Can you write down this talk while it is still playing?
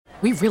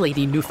We really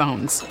need new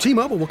phones.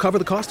 T-Mobile will cover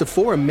the cost of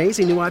 4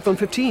 amazing new iPhone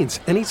 15s,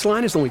 and each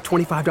line is only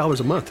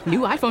 $25 a month. New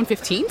iPhone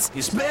 15s?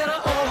 It's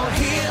better over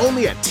here.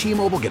 Only at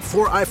T-Mobile, get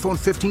 4 iPhone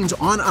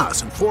 15s on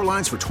us and 4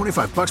 lines for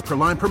 $25 per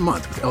line per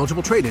month with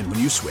eligible trade-in when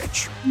you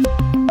switch.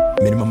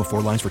 Minimum of 4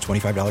 lines for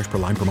 $25 per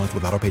line per month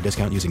with autopay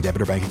discount using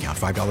debit or bank account.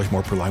 $5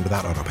 more per line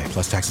without autopay,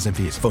 plus taxes and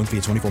fees. Phone fee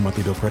at 24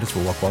 monthly bill credits for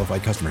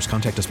well-qualified customers.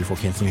 Contact us before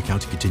canceling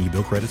account to continue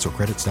bill credits or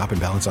credit stop and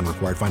balance on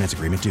required finance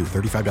agreement due.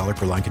 $35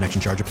 per line connection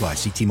charge applies.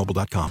 See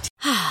T-Mobile.com.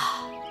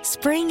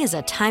 Spring is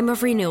a time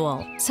of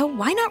renewal, so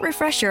why not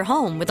refresh your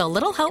home with a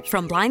little help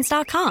from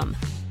Blinds.com?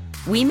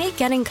 We make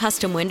getting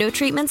custom window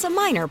treatments a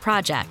minor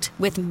project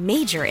with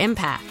major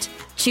impact.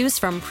 Choose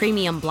from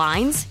premium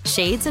blinds,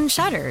 shades, and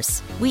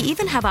shutters. We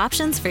even have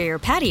options for your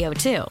patio,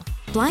 too.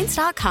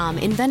 Blinds.com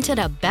invented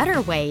a better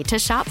way to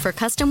shop for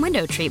custom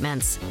window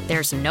treatments.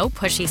 There's no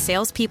pushy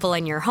salespeople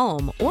in your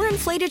home or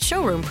inflated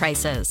showroom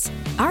prices.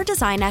 Our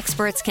design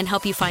experts can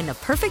help you find the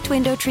perfect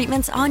window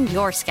treatments on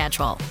your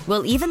schedule.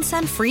 We'll even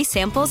send free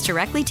samples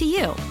directly to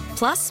you.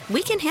 Plus,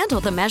 we can handle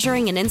the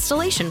measuring and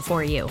installation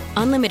for you.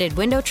 Unlimited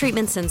window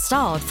treatments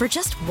installed for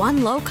just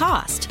one low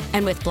cost.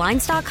 And with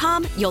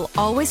Blinds.com, you'll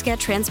always get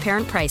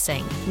transparent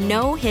pricing.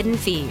 No hidden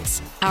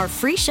fees. Our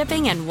free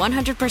shipping and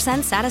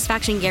 100%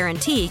 satisfaction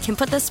guarantee can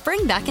put the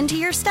spring back into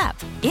your step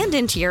and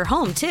into your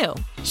home, too.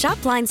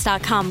 Shop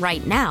Blinds.com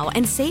right now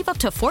and save up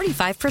to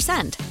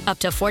 45%. Up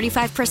to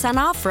 45%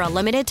 off for a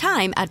limited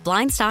time at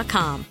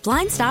Blinds.com.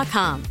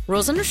 Blinds.com.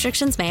 Rules and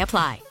restrictions may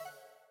apply.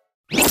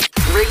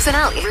 Riggs and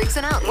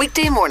Out.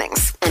 Weekday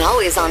mornings. And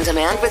always on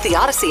demand with the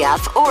Odyssey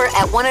app or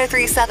at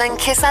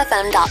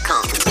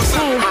 1037kissfm.com.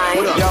 Hey,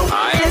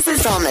 hi. This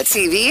is on the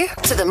TV,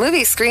 to the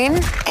movie screen,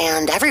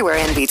 and everywhere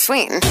in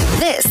between.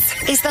 This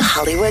is the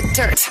Hollywood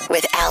Dirt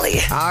with Allie.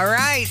 All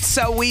right,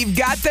 so we've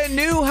got the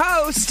new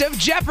host of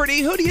Jeopardy.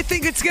 Who do you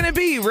think it's going to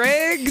be,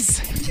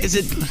 Riggs? Is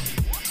it...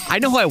 I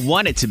know who I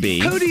want it to be.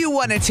 Who do you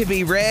want it to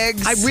be,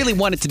 Riggs? I really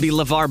want it to be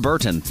LeVar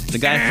Burton, the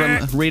guy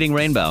from Reading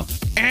Rainbow.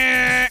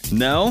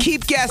 No?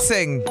 Keep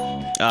guessing.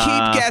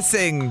 Keep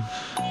guessing.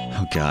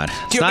 Oh, God.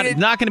 It's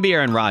not going to be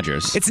Aaron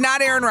Rodgers. It's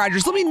not Aaron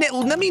Rodgers. Let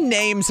me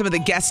name some of the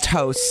guest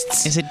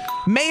hosts. Is it?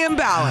 Mayim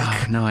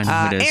Bialik. No, I know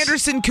who it is.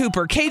 Anderson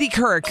Cooper. Katie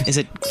Couric. Is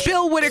it?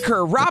 Bill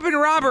Whitaker. Robin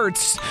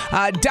Roberts.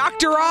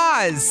 Dr.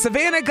 Oz.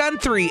 Savannah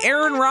Guthrie.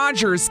 Aaron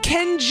Rodgers.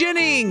 Ken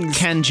Jennings.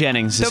 Ken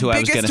Jennings is who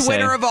I was going to say. The biggest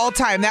winner of all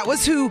time. That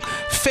was who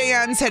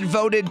fans had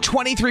voted.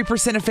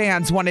 23% of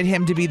fans wanted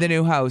him to be the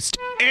new host.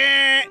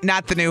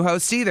 Not the new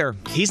host either.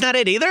 He's not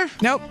it either?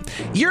 Nope.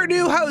 Your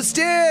new host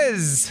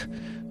is...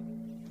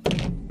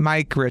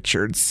 Mike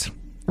Richards.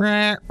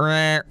 Mike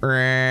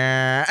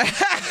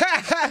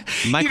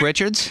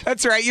Richards?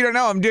 That's right. You don't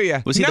know him, do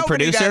you? Was he the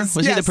producer?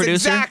 Was he the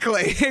producer?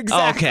 Exactly.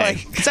 Oh,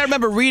 okay. Because I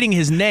remember reading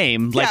his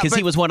name, because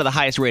he was one of the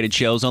highest rated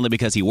shows only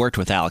because he worked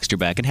with Alex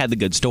Trebek and had the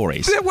good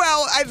stories.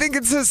 Well, I think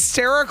it's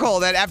hysterical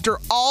that after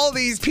all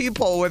these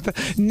people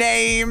with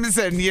names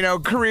and,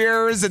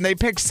 careers, and they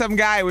picked some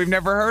guy we've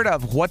never heard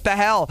of. What the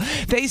hell?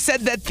 They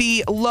said that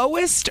the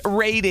lowest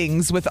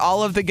ratings with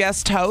all of the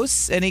guest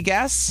hosts, any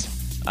guess?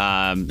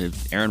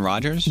 Aaron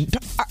Rodgers?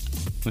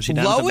 Was he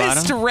down at the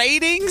lowest bottom?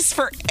 Ratings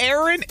for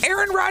Aaron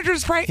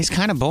Rodgers? He's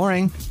kind of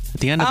boring at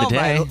the end of the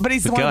day. But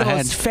he's one of the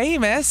most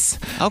famous.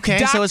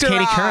 Okay, so is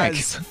Katie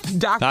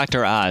Couric.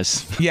 Dr.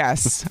 Oz.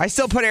 Yes. I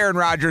still put Aaron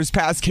Rodgers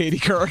past Katie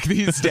Couric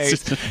these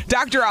days.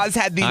 Dr. Oz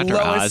had the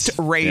lowest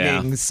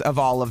ratings of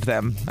all of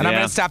them. And I'm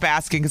going to stop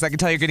asking because I can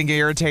tell you're getting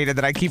irritated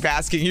that I keep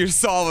asking you to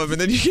solve them and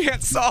then you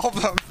can't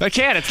solve them. I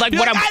can't. It's like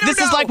this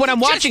is like when I'm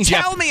watching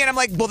Jeopardy. Tell me, and I'm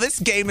like, well, this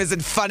game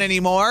isn't fun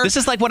anymore. This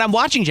is like when I'm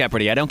watching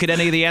Jeopardy. I don't get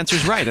any of the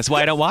answers right. That's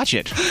why I don't watch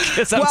it.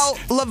 Well,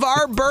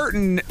 LeVar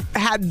Burton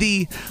had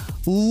the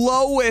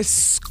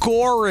lowest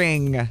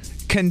scoring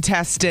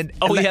contestant.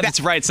 Oh, yeah,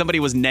 that's right. Somebody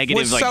was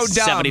negative, so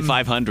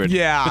 7,500.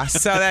 Yeah,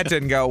 so that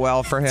didn't go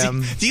well for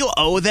him. Do you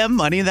owe them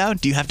money, though?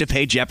 Do you have to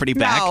pay Jeopardy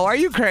back? No, are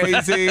you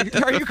crazy?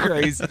 Are you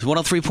crazy?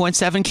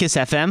 103.7 KISS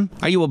FM.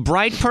 Are you a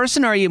bright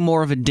person or are you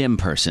more of a dim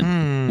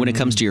person when it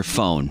comes to your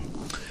phone?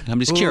 I'm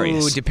just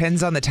curious. Ooh,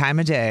 depends on the time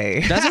of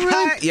day. Does it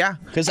really? Yeah.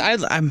 Because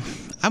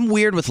I'm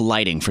weird with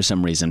lighting for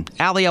some reason.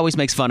 Allie always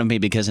makes fun of me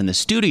because in the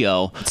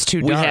studio, it's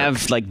too we dark. have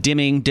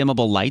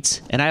dimmable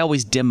lights, and I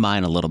always dim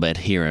mine a little bit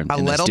here in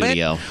the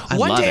studio.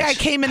 One day I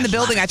came in the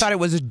building, I thought it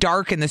was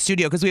dark in the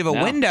studio because we have a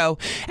window,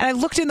 and I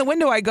looked in the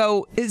window, I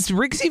go, is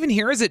Riggs even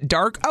here? Is it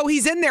dark? Oh,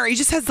 he's in there. He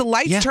just has the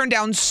lights turned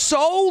down so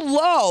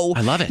low.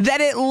 I love it.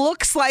 That it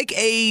looks like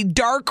a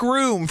dark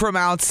room from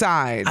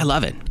outside. I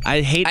love it.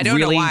 I don't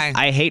know why.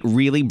 I hate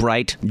really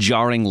bright,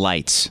 jarring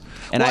lights.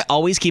 And I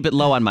always keep it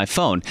low on my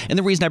phone. And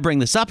the reason I bring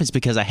this up is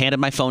because I handed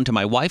my phone to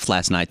my wife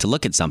last night to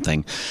look at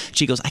something.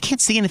 She goes, I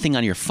can't see anything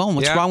on your phone.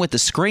 What's wrong with the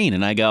screen?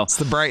 And I go, it's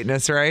the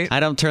brightness, right?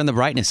 I don't turn the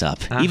brightness up.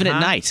 Even at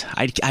night,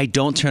 I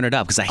don't turn it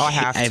up because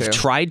I've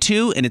tried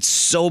to, and it's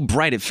so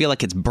bright. It feels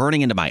like it's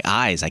burning into my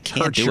eyes. I can't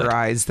do it. Hurts your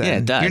eyes then. Yeah,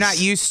 it does. You're not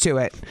used to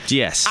it.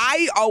 Yes.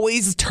 I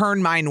always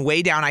turn mine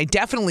way down. I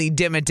definitely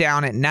dim it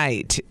down at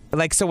night.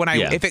 Like, so when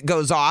if it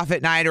goes off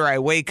at night or I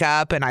wake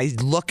up and I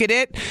look at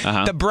it,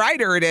 the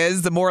brighter it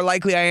is, the more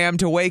likely I am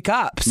to wake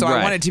up. So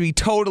I want it to be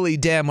totally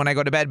dim when I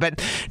go to bed.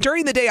 But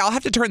during the day, I'll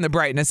have to turn the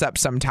brightness up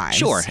sometimes.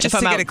 Sure. Just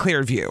to get a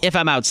clear view. If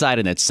I'm outside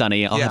and it's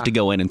sunny, I'll have to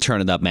go in and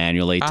turn it up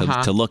manually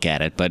to look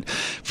at it. But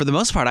for the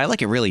most part, I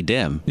like it really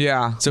dim.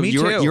 Yeah. So me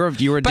too.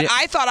 But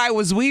I thought I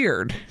was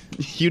weird.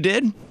 You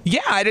did?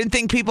 Yeah, I didn't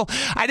think people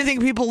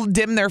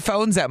dim their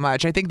phones that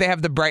much. I think they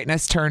have the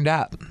brightness turned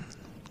up.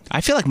 I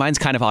feel like mine's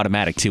kind of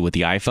automatic, too, with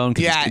the iPhone.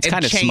 Yeah, it's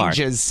kind of smart.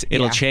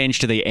 It'll change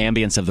to the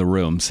ambience of the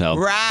room.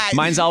 So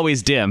mine's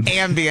always dim.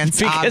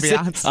 Ambience.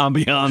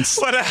 Ambiance.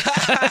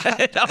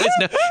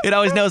 It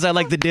always knows I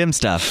like the dim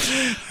stuff.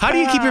 How do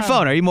you keep your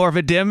phone? Are you more of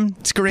a dim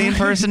screen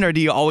person, or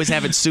do you always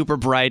have it super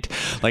bright,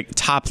 like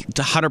top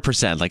to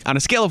 100%? Like on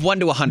a scale of 1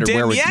 to 100, dim,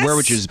 where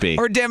would yours be?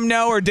 Or dim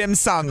no, or dim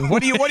sung?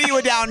 What are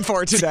you down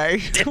for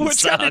today?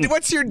 What's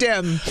your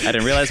dim? I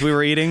didn't realize we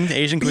were eating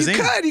Asian cuisine.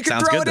 You could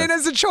throw it in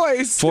as a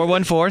choice.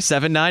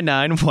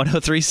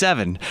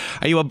 414-799-1037.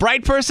 Are you a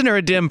bright person or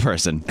a dim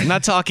person? I'm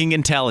not talking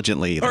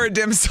intelligently either. Or a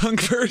dim sung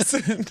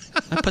person.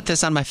 I put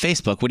this on my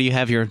Facebook. What do you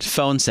have your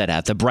phone set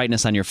at? The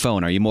brightness on your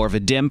phone. Are you more of a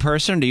dim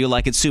person, or do you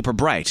like it super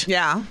bright?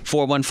 Yeah.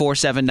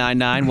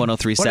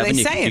 414-799-1037. What are they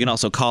saying? You can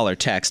also call or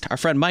text. Our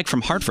friend Mike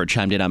from Hartford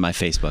chimed in on my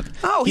Facebook.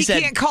 Oh, he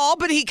can't call,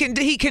 but he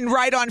can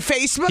write on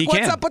Facebook?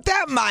 What's up with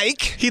that,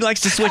 Mike? He likes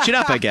to switch it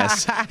up, I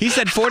guess. He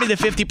said 40 to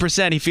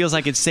 50%. He feels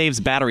like it saves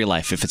battery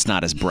life if it's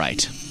not as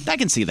bright. I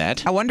can see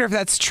that. I wonder if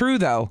that's true,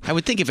 though. I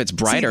would think if it's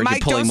brighter,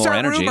 Mike, you're pulling more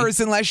energy. Don't start rumors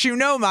unless you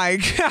know,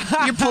 Mike.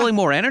 You're pulling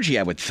more energy,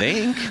 I would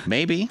think.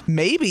 Maybe.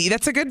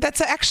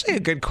 That's actually a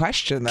good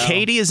question, though.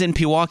 Katie is in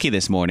Pewaukee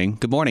this morning.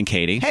 Good morning,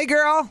 Katie. Hey,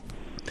 girl.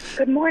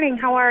 Good morning.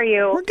 How are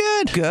you? We're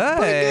good.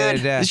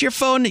 Good. Is your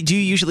phone, do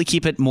you usually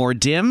keep it more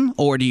dim,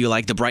 or do you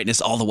like the brightness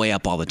all the way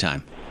up all the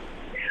time?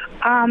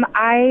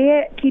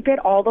 I keep it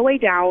all the way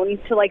down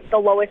to like the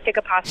lowest it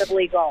could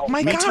possibly go. Oh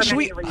my gosh,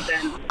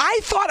 I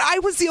thought I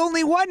was the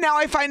only one. Now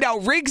I find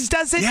out Riggs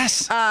does it.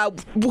 Yes.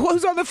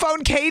 Who's on the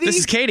phone? Katie? This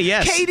is Katie,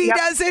 yes. Katie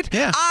does it.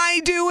 Yeah.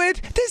 I do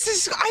it.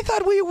 I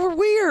thought we were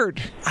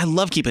weird. I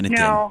love keeping it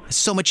dim. It's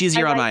so much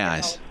easier on my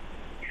eyes.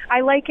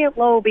 I like it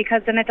low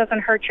because then it doesn't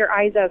hurt your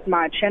eyes as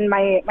much. And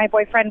my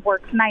boyfriend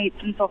works nights,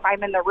 and so if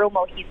I'm in the room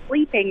while he's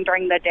sleeping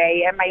during the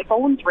day and my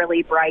phone's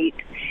really bright,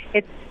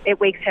 it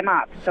wakes him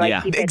up. So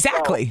I keep it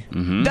exactly.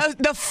 Mm-hmm.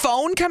 The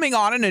phone coming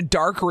on in a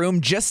dark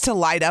room just to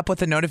light up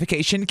with a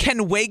notification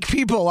can wake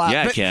people up.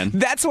 Yeah, it can.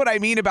 That's what I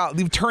mean about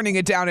turning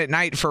it down at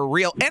night for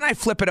real. And I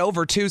flip it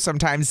over too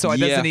sometimes so it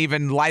doesn't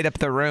even light up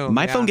the room.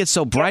 My phone gets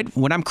so bright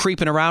when I'm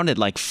creeping around at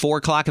like 4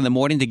 o'clock in the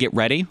morning to get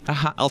ready.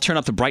 I'll turn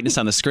up the brightness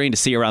on the screen to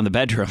see around the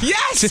bedroom.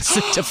 Yes!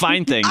 to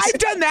find things. I've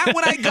done that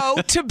when I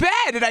go to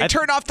bed and I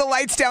turn off the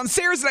lights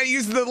downstairs and I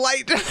use the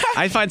light.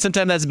 I find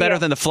sometimes that's better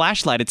than the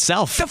flashlight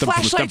itself. The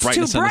flashlight's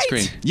brightness too bright. On the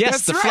screen.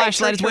 Yes, the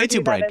flashlight is way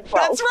too bright.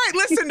 That's right.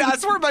 Listen to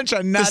us. We're a bunch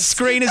of nuts. The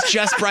screen is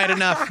just bright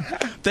enough.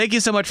 Thank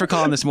you so much for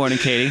calling this morning,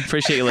 Katie.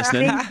 Appreciate you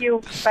listening. Thank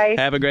you. Bye.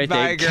 Have a great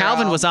day. Girl.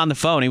 Calvin was on the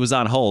phone. He was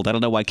on hold. I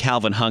don't know why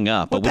Calvin hung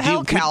up. What the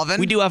hell, Calvin?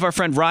 We do have our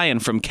friend Ryan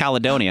from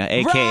Caledonia,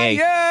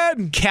 a.k.a.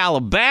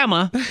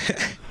 Calabama.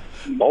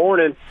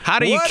 Morning. How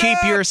do you keep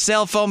your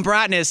cell phone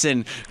brightness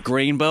in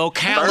Greenbow,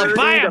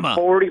 Calabama?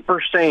 30 to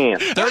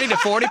 40%. 30 to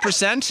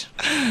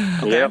 40%?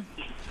 Okay. Yep.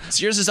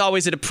 So yours is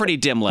always at a pretty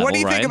dim level, What do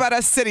you Ryan? think about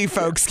us city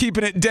folks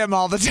keeping it dim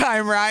all the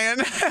time, Ryan?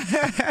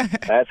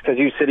 That's because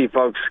you city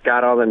folks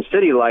got all them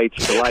city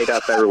lights to light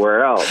up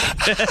everywhere else.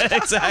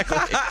 Exactly.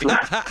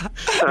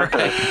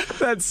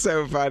 That's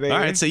so funny. All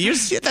right, so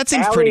that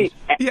seems pretty...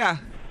 Yeah.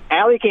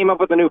 Allie came up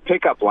with a new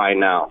pickup line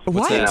now.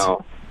 What? You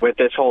know, with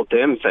this whole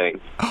dim thing.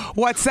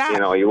 What's that? You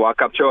know, you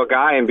walk up to a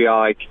guy and be all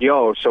like,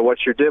 yo, so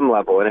what's your dim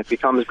level? And if he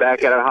comes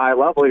back at a high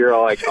level, you're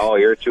all like, oh,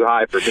 you're too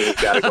high for me. You've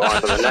got to go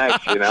on to the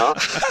next, you know?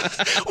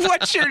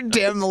 What's your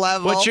dim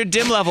level? What's your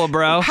dim level,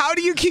 bro? How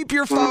do you keep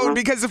your phone?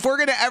 Because if we're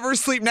going to ever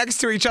sleep next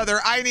to each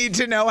other, I need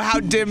to know how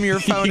dim your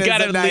phone you is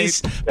gotta at at night.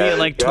 least be at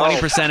like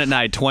 20% at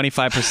night,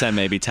 25%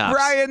 maybe tops.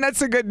 Ryan,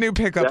 that's a good new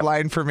pickup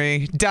line for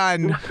me.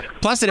 Done.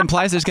 Plus, it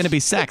implies there's going to be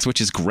sex,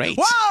 which is great.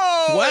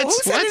 Whoa! What? Who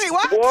said anything?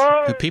 What?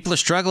 What? People are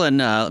struggling.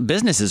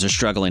 Businesses are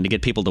struggling to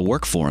get people to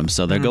work for them,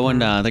 so they're going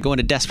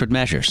to desperate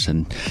measures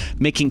and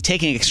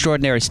taking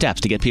extraordinary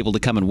steps to get people to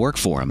come and work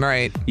for them.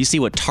 Right. You see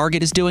what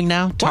Target is doing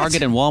now?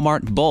 Target and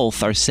Walmart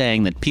both are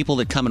saying that people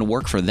that come and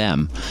work for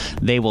them,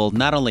 they will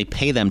not only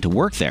pay them to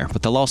work there,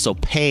 but they'll also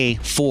pay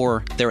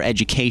for their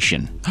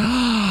education.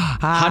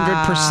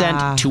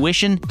 100%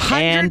 tuition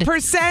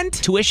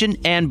 100%? Tuition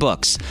and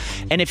books.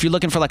 And if you're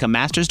looking for like a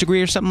master's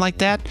degree or something like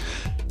that,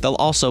 they'll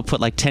also put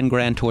like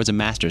 $10,000 towards a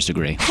master's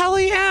degree. Hell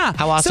yeah.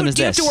 How awesome is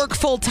do you this? have to work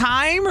full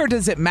time, or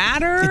does it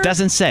matter? It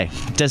doesn't say.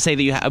 It does say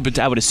that but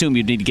I would assume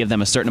you'd need to give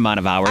them a certain amount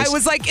of hours. I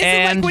was like, is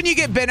it like when you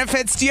get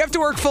benefits? Do you have to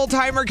work full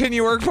time, or can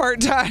you work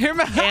part time?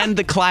 And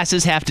the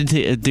classes have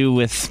to do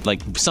with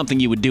like something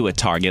you would do at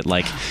Target,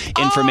 like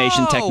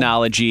information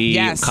technology,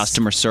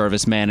 customer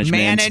service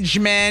management,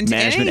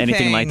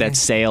 anything like that,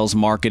 sales,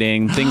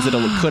 marketing, things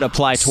that could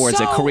apply towards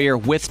a career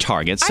with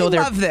Target. So I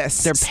love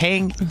this.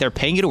 They're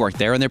paying you to work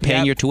there, and they're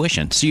paying your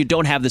tuition, so you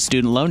don't have the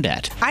student loan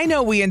debt. I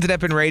know we ended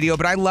up in radio,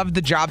 but I loved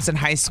the jobs in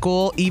high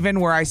school, even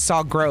where I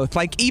saw growth.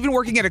 Like even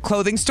working at a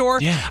clothing store,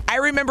 I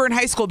remember in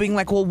high school being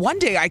like, well, one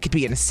day I could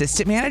be an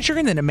assistant manager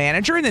and then a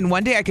manager, and then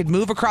one day I could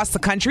move across the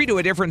country to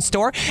a different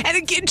store. And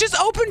it just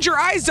opened your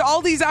eyes to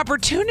all these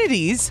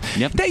opportunities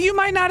that you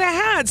might not have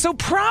had. So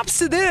props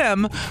to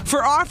them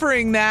for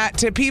offering that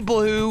to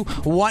people who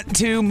want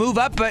to move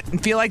up but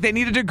feel like they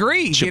need a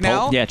degree, you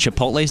know? Yeah,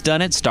 Chipotle's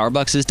done it.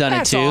 Starbucks has done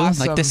it too.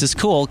 Awesome. Like, this is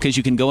cool because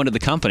you can go into the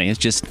company. It's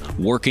just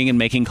working and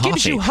making coffee.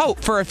 Gives you hope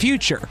for a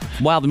future.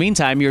 While in the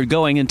meantime, you're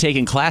going and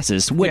taking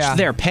classes, which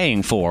they're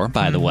paying for,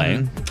 by the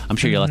way. I'm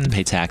sure you'll have to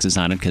pay taxes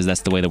on it because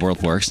that's the way the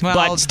world works. Well,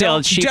 but still,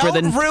 it's cheaper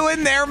than... Don't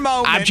ruin their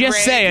moment, I'm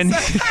just saying.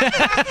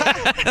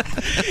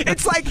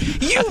 It's like,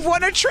 you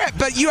won a trip,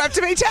 but you have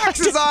to pay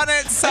taxes on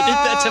it, so... I did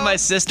that to my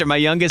sister. My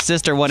youngest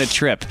sister won a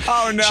trip.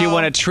 Oh, no. She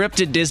won a trip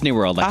to Disney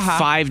World,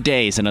 5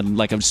 days in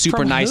a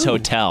super nice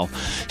hotel.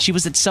 She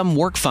was at some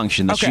work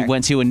function that she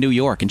went to in New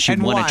York, and she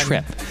won a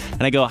trip.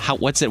 And I go,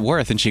 what's it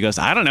worth? And she goes,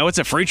 I don't know. It's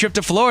a free trip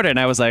to Florida. And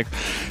I was like,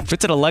 if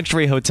it's at a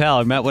luxury hotel,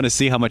 I might want to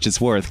see how much it's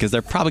worth because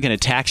they're probably going to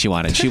tax you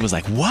on it. And she was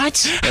like,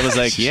 what? I was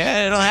like,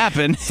 yeah, it'll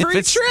happen.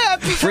 Free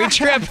trip. Free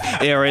trip.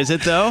 Or is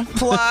it, though?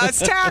 Plus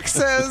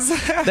taxes.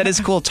 That is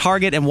cool.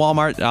 Target and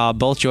Walmart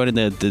both joined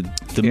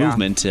the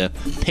movement to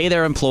pay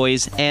their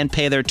employees and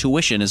pay their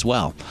tuition as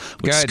well,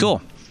 which is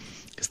cool.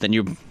 Because then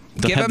you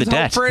don't have the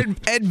debt. Give them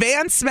hope for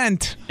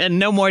advancement. And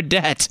no more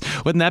debt.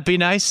 Wouldn't that be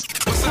nice?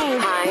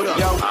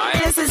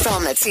 Hi. This is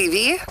on the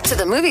TV, to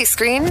the movie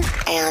screen,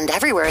 and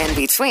everywhere in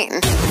between.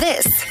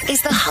 This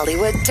is the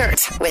Hollywood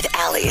Dirt with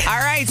Allie. All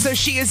right, so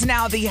she is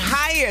now the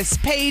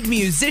highest paid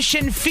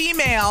musician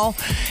female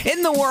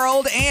in the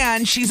world,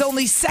 and she's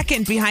only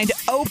second behind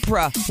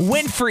Oprah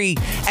Winfrey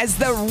as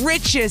the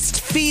richest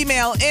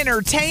female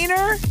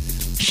entertainer.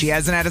 She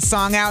hasn't had a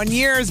song out in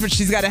years, but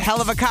she's got a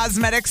hell of a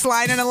cosmetics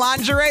line and a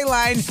lingerie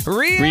line.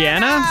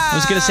 Rihanna? I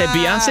was going to say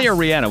Beyonce or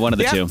Rihanna, one of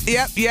the two.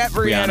 Yep,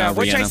 Rihanna.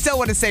 Which I still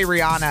want to say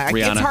Rihanna.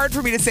 It's hard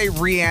for me to say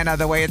Rihanna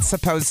the way it's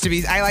supposed to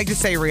be. I like to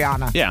say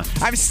Rihanna. Yeah.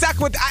 I'm stuck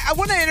with... I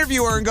want to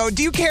interview her and go,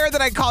 do you care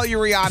that I call you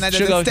Rihanna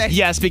to this day?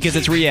 Yes, because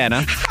it's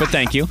Rihanna, but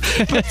thank you.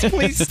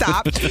 Please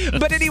stop.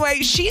 But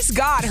anyway, she's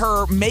got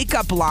her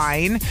makeup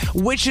line,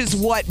 which is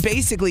what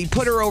basically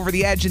put her over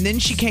the edge. And then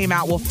she came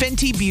out,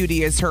 Fenty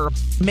Beauty is her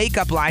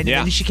makeup line, and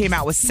then she came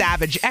out with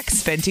Savage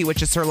X Fenty,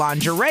 which is her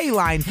lingerie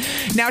line.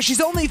 Now,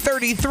 she's only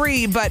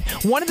 33, but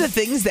one of the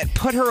things that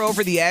put her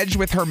over the edge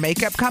with her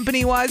makeup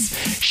company was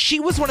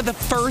she was one of the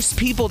first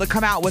people to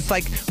come out with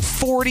like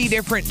 40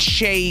 different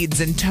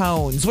shades and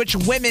tones, which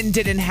women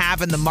didn't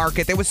have in the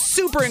market. They was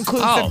super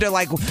inclusive to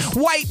like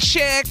white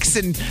chicks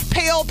and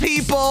pale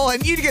people,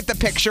 and you get the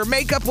picture.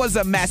 Makeup was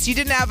a mess. You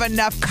didn't have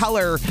enough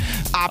color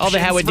options. They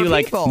had would do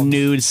people. Like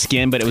nude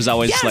skin, but it was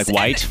always like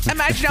white.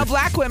 Imagine how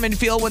black women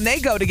feel when they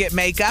go to get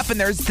makeup, and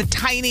there's the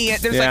tiny,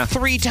 like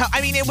 3 tones.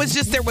 I mean, it was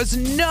just, there was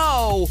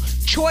no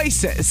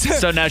choices.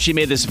 So now she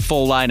made this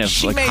full line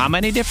of like how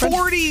many different?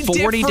 40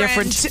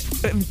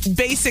 different,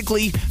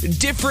 basically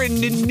different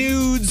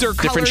nudes or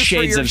different colors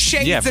shades for your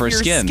shades for of your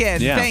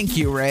skin. Yeah. Thank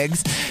you,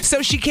 Riggs.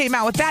 So she came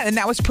out with that, and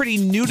that was pretty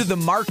new to the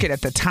market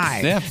at the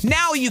time. Yeah.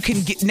 Now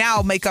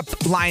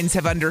makeup lines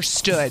have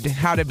understood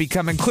how to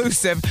become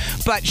inclusive,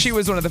 but she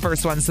was one of the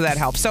first ones, so that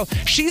helps. So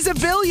she's a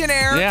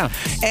billionaire. Yeah.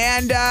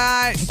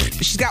 And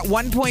she's got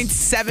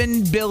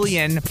 $1.7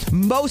 billion,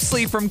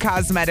 mostly from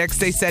cosmetics.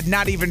 They said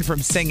not even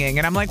from singing.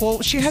 And I'm like,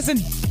 well, she hasn't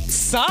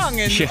sung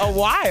in a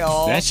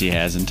while. That she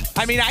hasn't.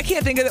 I mean, I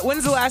can't think of it.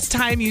 When's the last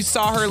time you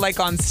saw her like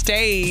on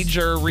stage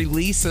or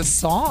release a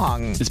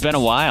song? It's been a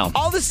while.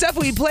 All the stuff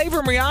we play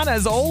from Rihanna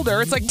is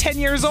older. It's like 10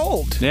 years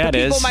old. Yeah, it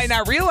is. People might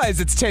not realize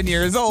it's 10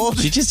 years old.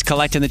 She's just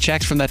collecting the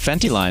checks from that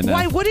Fenty line, though.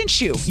 Why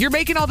wouldn't you? You're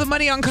making all the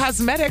money on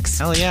cosmetics.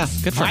 Hell yeah.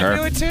 Good for her. I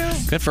do it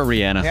too. Good for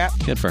Rihanna. Yeah.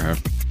 Good for her.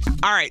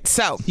 All right,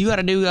 so. You got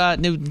a new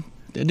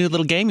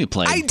little game you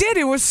played. I did.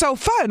 It was so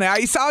fun.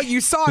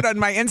 You saw it on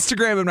my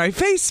Instagram and my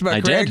Facebook, I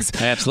Riggs.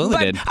 did. I absolutely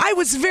did. I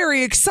was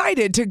very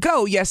excited to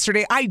go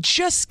yesterday. I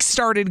just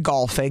started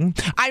golfing.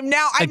 I'm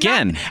not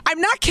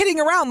kidding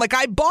around. Like,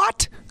 I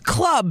bought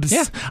clubs.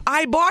 Yeah.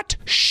 I bought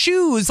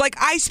shoes. Like,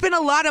 I spent a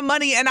lot of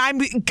money, and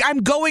I'm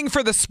going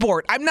for the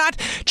sport. I'm not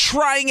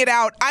trying it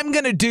out. I'm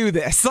going to do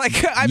this.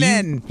 Like, I'm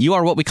in. You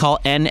are what we call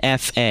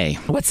NFA.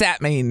 What's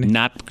that mean?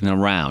 Not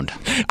around.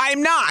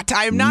 I'm not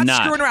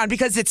screwing around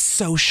because it's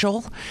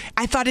social.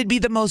 I thought it'd be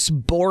the most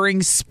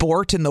boring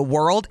sport in the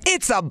world.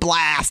 It's a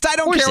blast. I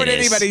don't care what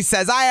anybody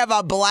says. I have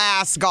a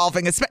blast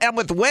golfing. I'm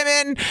with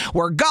women.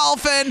 We're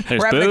golfing.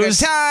 We're having a good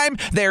time.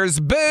 There's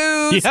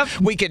booze. Yep.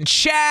 We can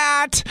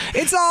chat.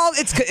 It's all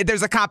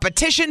there's a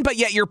competition, but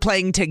yet you're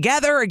playing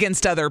together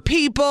against other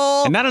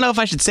people. And I don't know if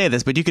I should say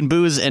this, but you can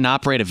booze and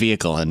operate a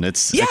vehicle, and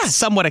it's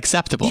somewhat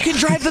acceptable. You can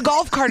drive the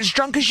golf cart as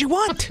drunk as you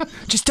want.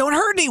 Just don't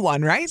hurt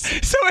anyone, right?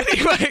 So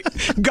anyway,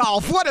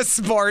 golf, what a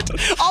sport.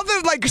 All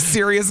the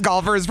serious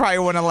golfers probably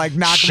want to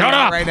knock me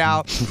out right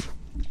now.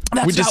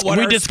 We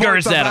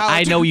discourage that.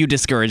 I know you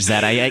discourage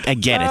that. I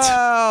get it.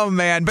 Oh,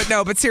 man.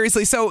 But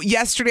seriously. So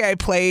yesterday I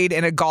played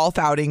in a golf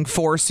outing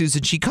for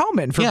Susan G.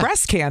 Komen for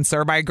breast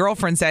cancer. My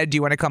girlfriend said, do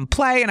you want to come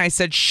play? And I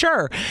said,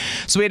 sure.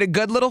 So we had a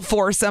good little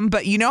foursome.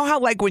 But you know how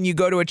when you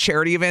go to a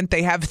charity event,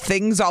 they have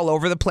things all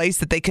over the place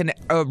that they can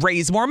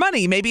raise more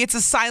money. Maybe it's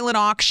a silent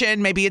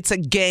auction. Maybe it's a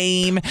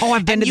game. Oh,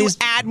 I've been to these.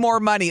 Add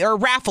more money or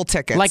raffle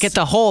tickets. Like at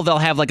the hole, they'll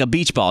have a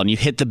beach ball, and you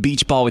hit the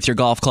beach ball with your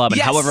golf club,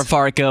 and however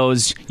far it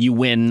goes, you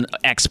win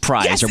X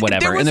prize or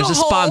whatever. And there's a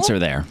sponsor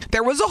there.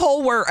 There was a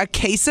hole where a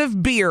case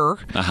of beer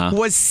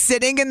was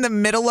sitting in the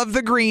middle of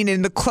the green,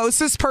 and the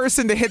closest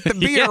person to hit the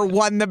beer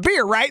won the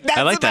beer, right? That's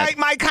I like that.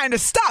 my kind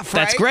of stuff,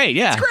 right? That's great,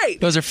 yeah. It's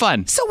great. Those are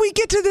fun. So we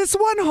get to this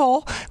one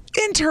hole.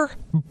 Enter,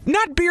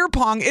 not beer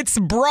pong, it's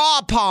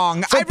bra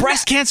pong. For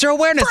breast cancer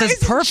awareness,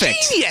 that's perfect.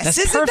 Genius.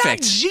 Isn't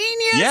that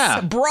genius?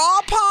 Yeah. Bra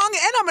pong,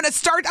 and I'm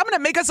going to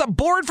make us a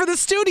board for the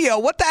studio.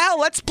 What the hell?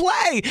 Let's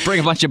play. Bring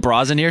a bunch of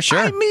bras in here, sure.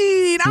 I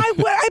mean,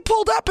 I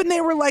pulled up and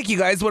they were like, you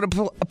guys want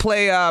to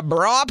play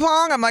bra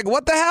pong? I'm like,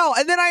 what the hell?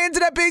 And then I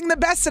ended up being the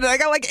best at it. I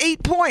got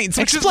 8 points.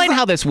 Explain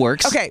how this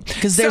works. Okay.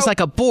 Because there's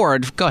a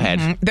board. Go ahead.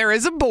 Mm-hmm. There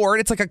is a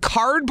board. It's like a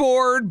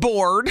cardboard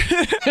board.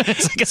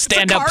 It's like a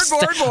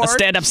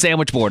stand-up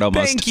sandwich board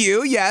almost. Thank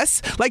you.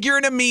 Yes. Like you're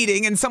in a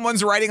meeting and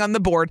someone's writing on the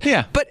board.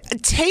 Yeah. But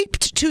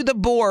taped to the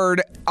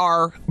board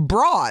are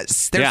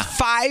bras. There's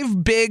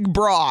 5 big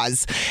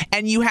bras.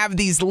 And you have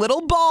these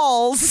little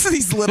balls,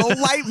 these little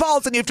light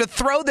balls, and you have to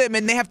throw them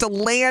and they have to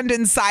land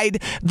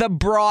inside the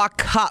bra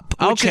cup.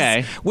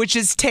 Which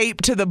is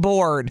taped to the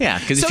board. Yeah,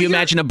 because if you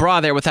imagine a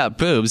bra there without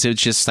boobs,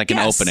 it's just like an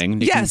opening.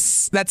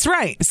 That's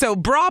right. So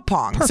bra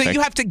pong. Perfect. So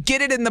you have to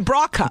get it in the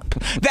bra cup.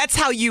 That's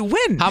how you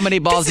win. How many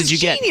balls did you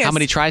get? How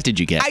many tries did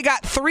you get? I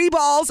got 3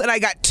 balls and I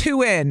got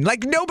 2 in.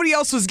 Nobody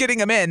else was getting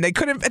them in.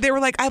 They were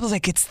like, I was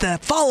like, it's the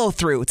follow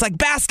through. It's like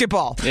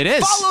basketball. It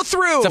is. Follow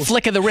through. It's a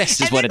flick of the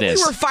wrist is what it is.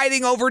 We were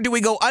fighting over, do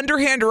we go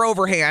underhand or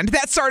overhand?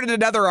 That started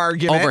another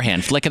argument.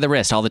 Overhand. Flick of the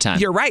wrist all the time.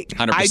 You're right.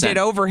 100%. I did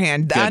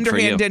overhand. The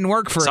underhand didn't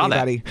work for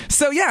anybody.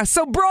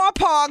 So bra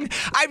pong.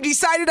 I've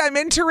decided I'm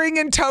entering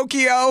in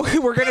Tokyo.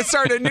 We're going to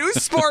start a new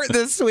sport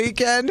this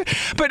weekend.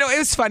 But no, it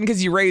was fun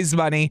because you raised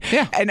money.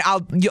 Yeah. And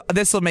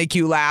this will make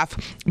you laugh.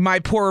 My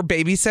poor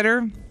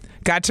babysitter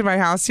got to my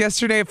house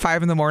yesterday at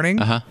 5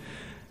 a.m.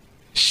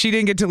 She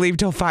didn't get to leave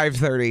till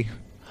 5:30.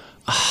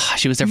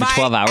 She was there for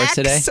 12 hours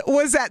today? My ex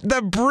was at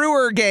the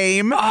Brewer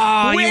game,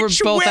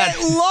 which went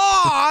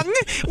long,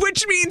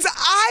 which means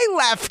I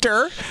left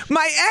her.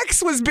 My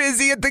ex was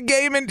busy at the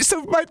game, and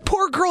so my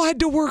poor girl had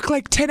to work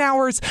 10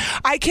 hours.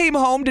 I came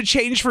home to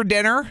change for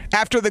dinner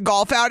after the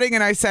golf outing,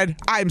 and I said,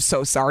 I'm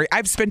so sorry.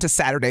 I've spent a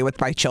Saturday with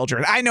my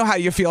children. I know how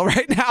you feel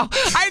right now.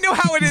 I know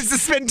how it is to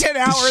spend 10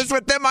 hours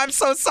with them. I'm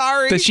so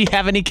sorry. Does she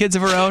have any kids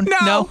of her own?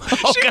 No.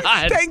 Oh,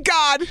 God. Thank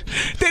God.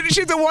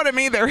 She doesn't want him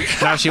either.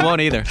 No, she won't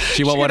either.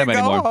 She won't want him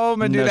anymore. Go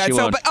home and do that. She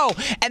won't.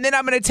 And then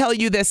I'm going to tell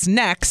you this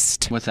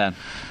next. What's that?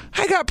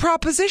 I got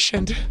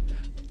propositioned.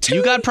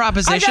 You got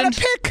propositioned? I got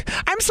to pick.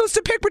 I'm supposed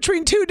to pick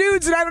between 2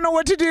 dudes, and I don't know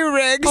what to do,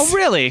 Riggs. Oh,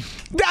 really?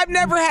 I've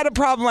never had a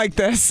problem like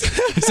this.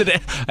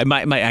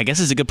 I guess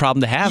it's a good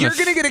problem to have. You're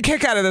going to get a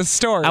kick out of this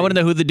story. I want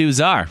to know who the dudes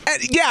are.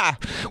 Yeah.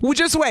 Well,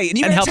 just wait.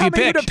 And help tell you me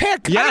pick. Who to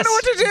pick. Yes. I don't know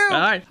what to do.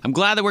 All right. I'm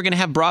glad that we're going to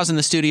have bras in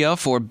the studio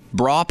for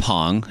Bra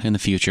Pong in the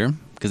future,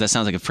 because that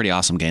sounds like a pretty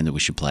awesome game that we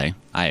should play.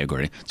 I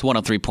agree. It's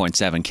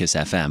 103.7 KISS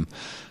FM.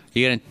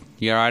 You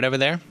all right over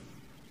there?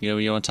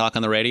 You want to talk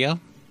on the radio?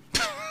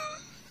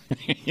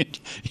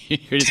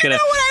 You're just gonna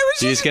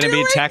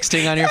be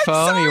texting on your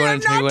phone. Sorry, You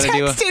want to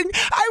do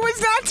I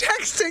was not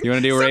texting. You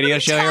want to do a radio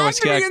show here? What's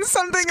going on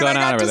and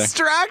I got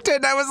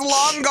distracted. I was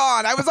long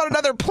gone. I was on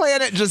another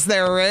planet just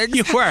there, Riggs.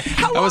 You were.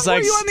 How long were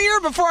you on the air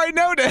before I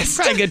noticed?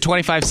 Probably a good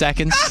 25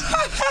 seconds.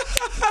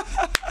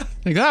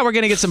 We're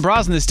going to get some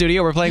bras in the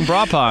studio. We're playing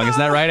bra pong. Isn't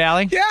that right,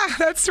 Allie? Yeah,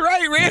 that's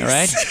right, Riggs.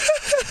 Right?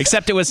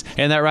 Except it was.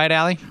 Isn't that right,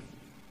 Allie?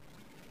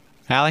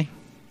 Allie?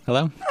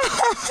 Hello?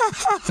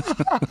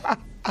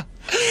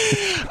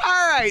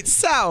 All right,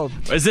 so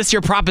is this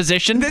your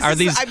proposition? Are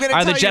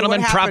the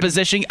gentlemen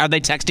propositioning? Are they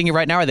texting you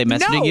right now? Are they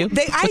messaging you?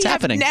 What's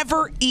happening? I have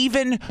never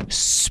even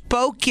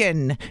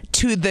spoken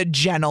to the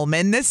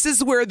gentleman. This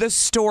is where the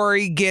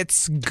story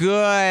gets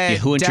good. Yeah,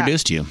 who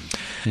introduced you?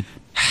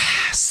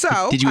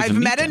 So I've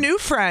met a new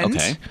friend.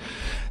 Okay.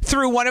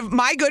 Through one of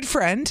my good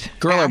friend.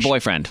 Girl or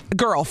boyfriend?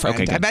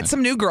 Girlfriend. Okay, I met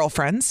some new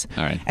girlfriends.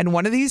 All right. And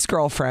one of these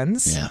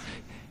girlfriends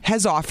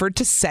has offered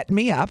to set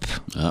me up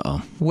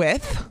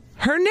with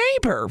her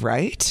neighbor,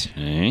 right?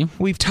 Okay.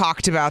 We've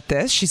talked about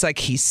this. She's like,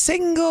 he's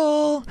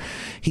single.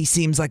 He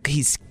seems like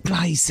he's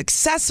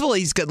successful.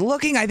 He's good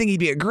looking. I think he'd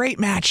be a great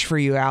match for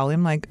you, Allie.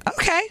 I'm like,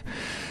 okay.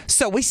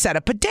 So we set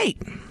up a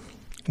date.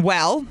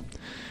 Well,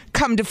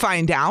 come to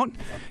find out,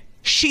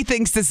 she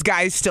thinks this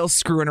guy's still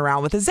screwing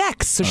around with his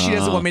ex. So she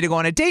doesn't want me to go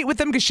on a date with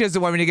him because she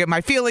doesn't want me to get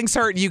my feelings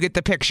hurt. You get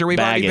the picture. We've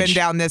already been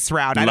down this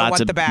route. I don't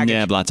want the baggage.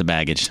 Yeah, lots of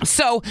baggage.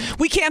 So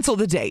we canceled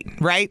the date,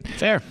 right?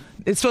 Fair.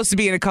 It's supposed to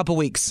be in a couple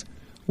weeks.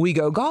 We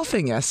go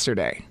golfing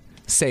yesterday.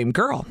 Same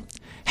girl.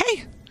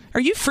 Hey,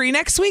 are you free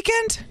next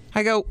weekend?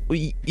 I go,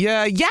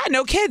 yeah,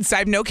 no kids. I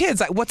have no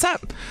kids. What's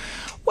up?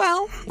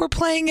 Well, we're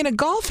playing in a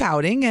golf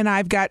outing, and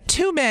I've got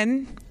 2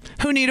 men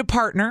who need a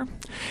partner,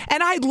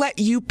 and I'd let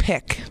you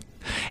pick.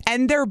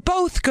 And they're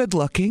both good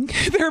looking.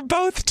 They're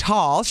both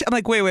tall. I'm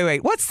like,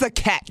 wait. What's the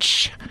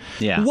catch?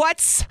 Yeah.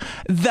 What's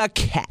the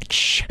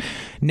catch?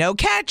 No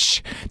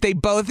catch. They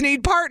both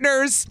need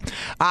partners.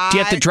 Do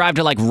you have to drive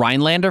to like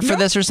Rhinelander for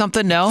this or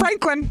something? No?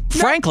 Franklin.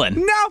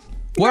 Franklin? No.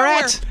 Where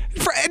at?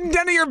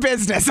 None of your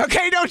business,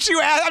 okay? Don't you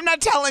ask. I'm not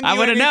telling you I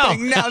wouldn't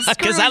anything. know. No,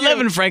 because I live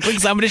in Franklin,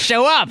 so I'm going to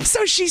show up.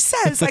 So she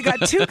says, I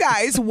got 2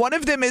 guys. One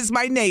of them is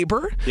my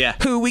neighbor,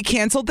 who we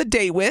canceled the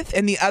date with,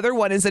 and the other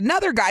one is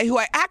another guy who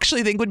I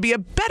actually think would be a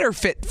better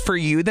fit for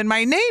you than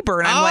my neighbor.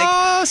 And I'm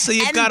like, so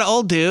you've got an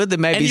old dude that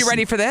maybe. And you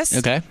ready for this?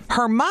 Okay.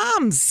 Her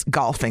mom's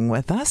golfing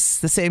with us,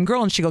 the same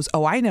girl, and she goes,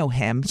 oh, I know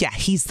him. Yeah,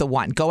 he's the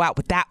one. Go out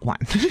with that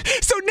one.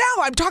 So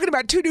now I'm talking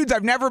about 2 dudes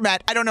I've never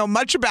met. I don't know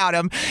much about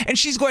them. And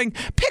she's going,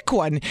 pick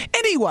one,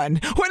 anyone.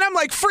 When I'm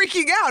like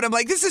freaking out, I'm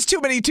like, this is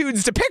too many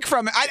dudes to pick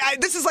from.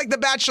 This is like The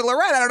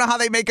Bachelorette. I don't know how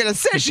they make a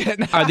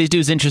decision. Are these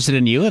dudes interested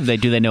in you?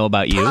 Do they know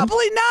about you?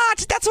 Probably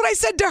not. That's what I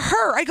said to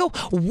her. I go,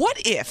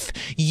 what if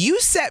you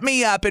set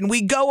me up and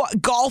we go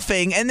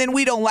golfing and then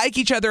we don't like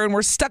each other and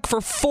we're stuck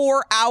for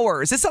 4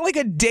 hours? It's not like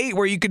a date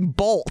where you can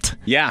bolt.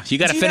 Yeah, you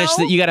got to finish.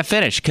 You got to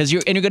finish because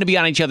you're going to be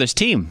on each other's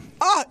team.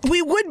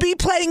 We would be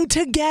playing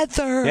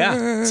together.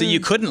 Yeah, so you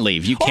couldn't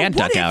leave. You can't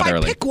duck out early.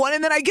 What if I pick one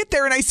and then I get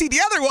there and I see the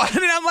other one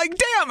and I'm like,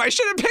 damn, I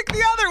should have picked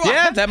the other one.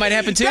 Yeah, that might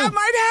happen too. That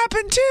might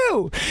happen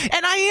too.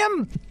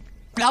 And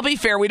I'll be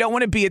fair, we don't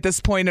want to be at this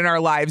point in our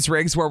lives,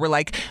 Riggs, where we're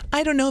like,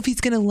 I don't know if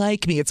he's going to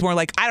like me. It's more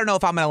like, I don't know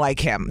if I'm going to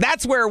like him.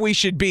 That's where we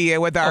should be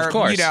with our,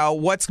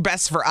 what's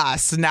best for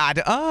us, not,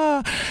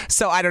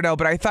 so I don't know,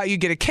 but I thought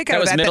you'd get a kick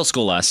out of that. That was middle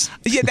school us.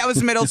 Yeah, that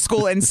was middle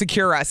school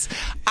insecure us.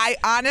 I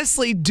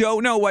honestly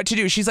don't know what to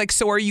do. She's like,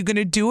 so are you going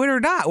to do it or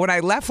not? When I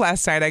left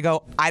last night, I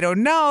go, I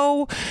don't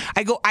know.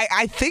 I go,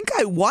 I think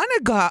I want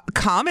to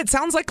come. It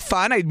sounds like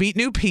fun. I'd meet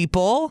new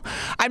people.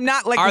 I'm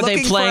not like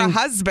looking for a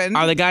husband.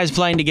 Are the guys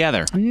playing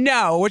together?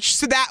 No.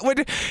 That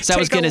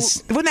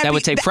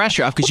would take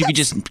pressure off because you could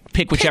just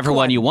pick whichever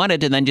one you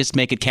wanted and then just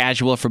make it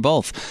casual for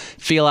both.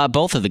 Feel out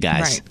both of the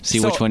guys. Right. See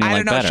which one you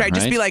like better. Should I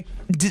just be like,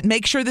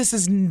 make sure this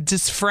is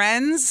just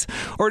friends,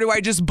 or do I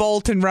just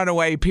bolt and run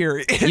away?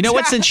 Period. You know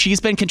what? Since she's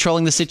been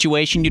controlling the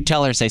situation, you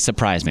tell her, say,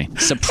 surprise me,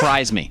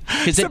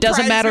 because it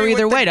doesn't matter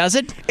either way, does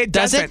it? It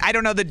doesn't. I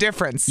don't know the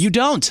difference. You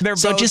don't.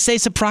 So just say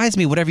surprise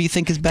me, whatever you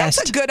think is best.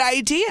 That's a good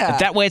idea.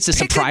 That way, it's a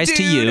surprise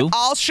to you.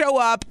 I'll show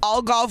up.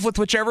 I'll golf with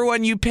whichever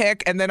one you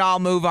pick, and then I'll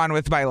move on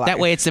with my life. That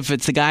way, if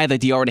it's the guy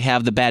that you already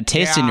have the bad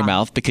taste in your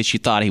mouth because you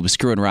thought he was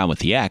screwing around with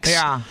the ex.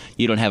 Yeah.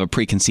 You don't have a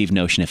preconceived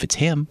notion if it's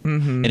him,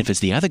 and if it's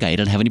the other guy, you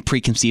don't have any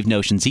preconceived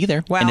notions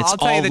either. Well, and it's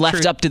all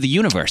left up to the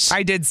universe.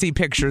 I did see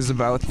pictures of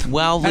both.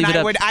 Well, leave it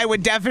up. I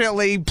would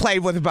definitely play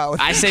with both.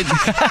 I say,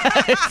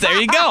 there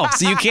you go.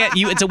 So you can't.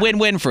 It's a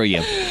win-win for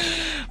you.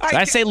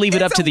 I say leave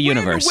it up to the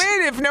universe. It's a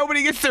win-win if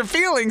nobody gets their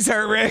feelings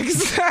hurt,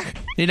 Riggs.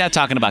 You're not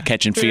talking about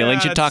catching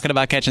feelings. You're talking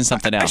about catching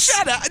something else.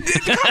 Shut up.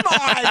 Come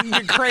on,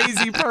 you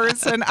crazy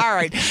person. All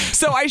right.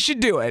 So I should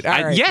do it.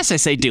 All right. Yes, I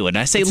say do it.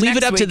 I say leave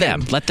it up to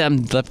them. Let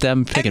them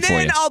pick it for you.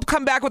 And then I'll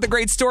come back with a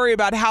great story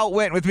about how it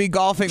went with me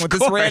golfing with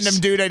this random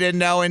dude I didn't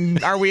know,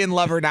 and are we in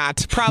love or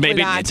not? Probably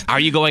not. Are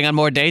you going on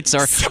more dates?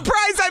 Or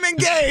surprise, I'm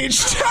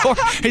engaged. Or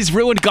he's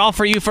ruined golf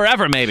for you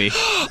forever, maybe.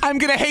 I'm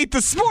going to hate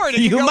the sport.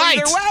 You might.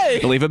 Either way.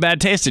 You'll leave a bad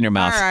taste in your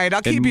mouth. All right,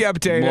 I'll keep you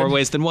updated. More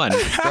ways than one.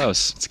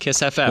 Gross. It's Kiss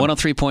FM.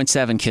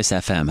 103.7 Kiss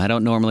FM. I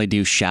don't normally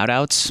do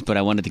shout-outs, but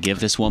I wanted to give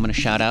this woman a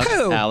shout-out.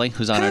 Who? Allie,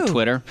 who's on our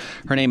Twitter.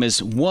 Her name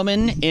is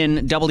Woman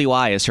in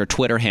WI is her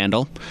Twitter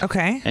handle.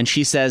 Okay. And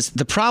she says,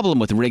 the problem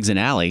with Riggs and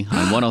Allie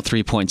on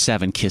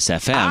 103.7 Kiss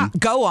FM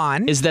go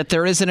on. is that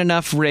there isn't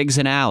enough Riggs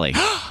and Allie.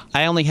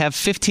 I only have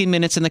 15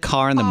 minutes in the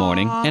car in the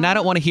morning, and I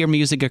don't want to hear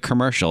music or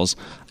commercials.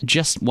 I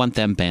just want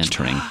them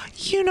bantering.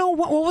 You know,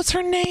 what was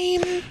her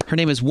name? Her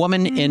name is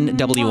Woman in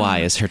WI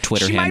is her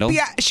Twitter handle.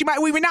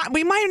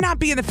 We might not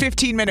be in the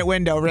 15-minute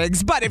window,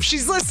 Riggs, but if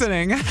she's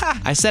listening.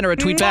 I sent her a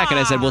tweet back and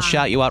I said, we'll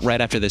shout you out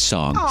right after this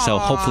song. So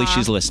hopefully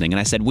she's listening. And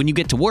I said, when you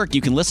get to work,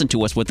 you can listen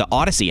to us with the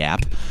Odyssey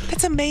app.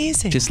 That's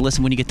amazing. Just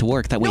listen when you get to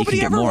work. That way you can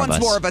get more of us. Nobody ever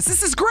wants more of us.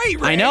 This is great,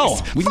 Riggs. I know.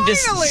 We can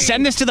just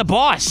send this to the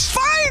boss.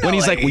 Finally. When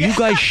he's like, will you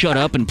guys shut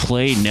up and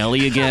play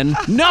Nelly again?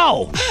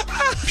 No.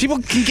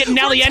 People can get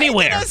Nelly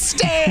anywhere.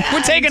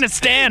 We're taking a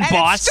stand,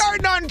 boss. It's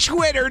starting on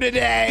Twitter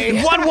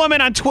today. One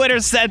woman on Twitter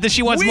said that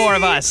she wants more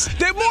of us.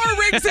 The more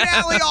Riggs and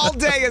Allie all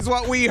day is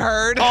what we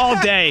heard. All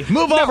day. Hey,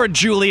 move over,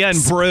 Julia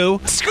and Brew.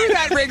 Screw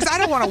that, Riggs. I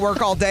don't want to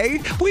work all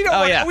day. We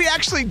don't. We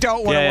actually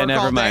don't want to work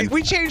never all mind. day.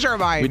 We changed our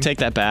mind. We take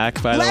that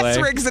back, by the way. Less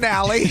Riggs and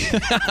Allie.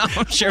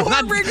 I'm sure.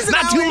 More Riggs and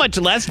Not too Allie. much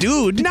less,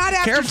 dude. Not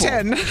after Careful.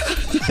 10.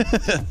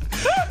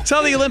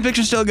 So the Olympics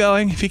are still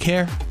going, if you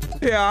care.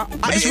 Yeah.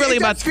 It's really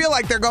it about. does feel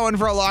like they're going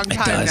for a long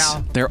time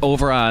now. They're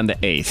over on the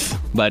 8th.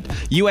 But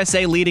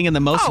USA leading in the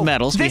most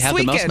medals. We this have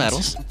the most weekend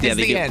medals. is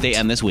the end. They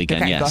end this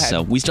weekend, Okay, go yes. ahead.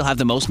 So we still have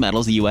the most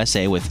medals, the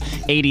USA, with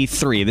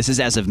 83. This is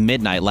as of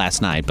midnight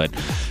last night, but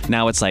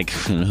now it's like,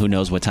 who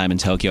knows what time in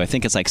Tokyo. I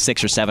think it's like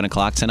 6 or 7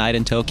 o'clock tonight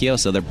in Tokyo,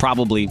 so they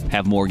probably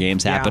have more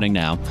games happening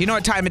now. You know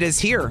what time it is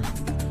here?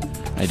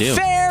 I do.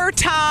 Fair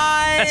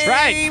time. That's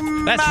right.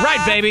 That's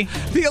right, baby.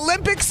 The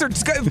Olympics are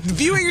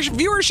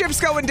viewership's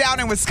going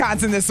down in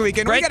Wisconsin this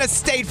weekend. Right. We got a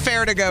state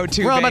fair to go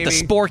to. We're all baby. about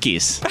the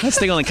Sporkies. That's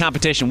the only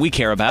competition we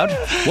care about.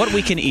 What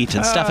we can eat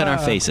and stuff in our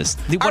faces.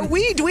 Do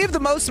we have the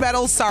most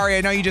medals? Sorry,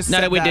 I know you just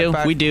said we that. do.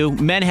 But... We do.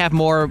 Men have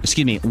more.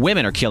 Excuse me.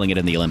 Women are killing it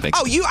in the Olympics.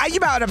 Oh, you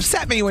about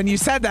upset me when you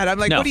said that. I'm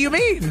like, No. what do you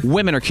mean?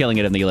 Women are killing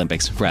it in the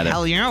Olympics, rather.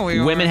 Hell yeah, we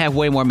are. Women have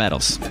way more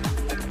medals.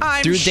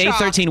 I'm Through day shocked.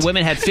 13,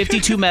 women had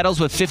 52 medals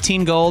with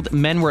 15 gold.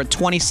 Men were at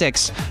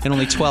 26 and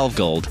only 12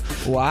 gold.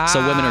 Wow. So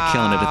women are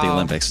killing it at the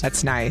Olympics.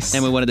 That's nice.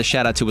 And we wanted to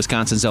shout out to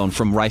Wisconsin's own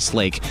from Rice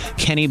Lake,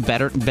 Kenny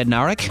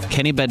Bednarek.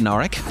 Kenny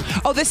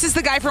Bednarek. Oh, this is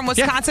the guy from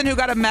Wisconsin who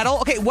got a medal?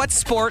 Okay, what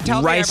sport?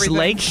 Tell me Rice everything.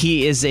 Lake,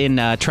 he is in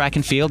track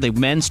and field, the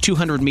men's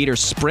 200-meter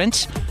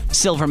sprint,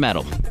 silver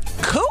medal.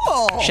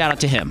 Cool. Shout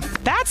out to him.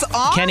 That's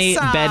awesome. Kenny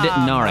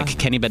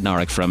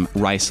Bednarek from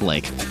Rice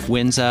Lake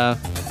wins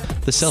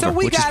the silver, so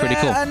we which is pretty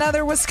cool.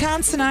 Another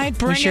Wisconsinite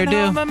bringing sure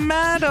do. home a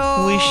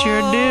medal. We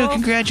sure do.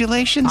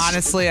 Congratulations.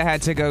 Honestly, I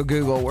had to go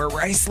Google where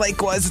Rice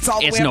Lake was. It's all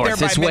the way north. up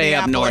there by It's way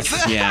up Minneapolis.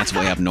 north. Yeah, it's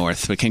way up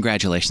north. But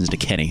congratulations to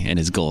Kenny and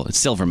his gold. It's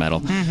silver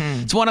medal.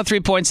 Mm-hmm. It's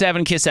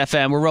 103.7 KISS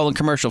FM. We're rolling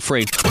commercial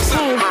free.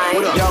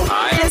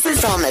 Hi. This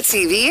is on the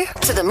TV,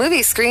 to the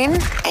movie screen,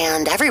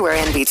 and everywhere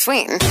in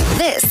between.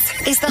 This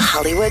is the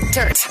Hollywood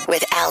Dirt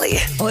with Allie.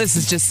 Well, this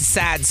is just a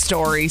sad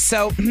story.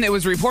 So it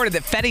was reported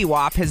that Fetty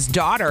Wap, his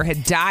daughter,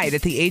 had died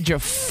at the age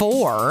of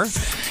 4,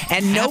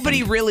 and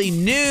nobody really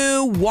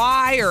knew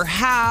why or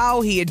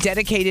how. He had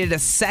dedicated a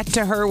set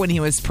to her when he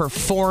was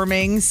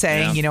performing,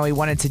 saying, he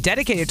wanted to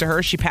dedicate it to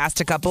her. She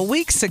passed a couple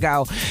weeks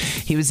ago.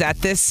 He was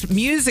at this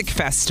music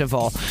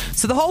festival.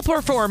 So the whole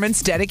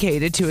performance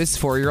dedicated to his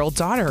 4-year-old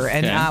daughter.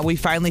 And we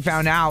finally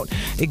found out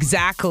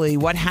exactly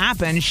what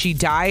happened. She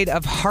died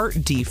of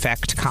heart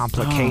defect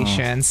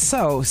complications.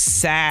 So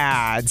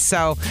sad.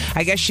 So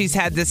I guess she's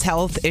had this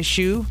health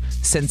issue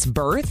since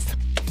birth.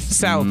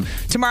 So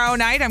tomorrow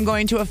night, I'm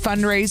going to a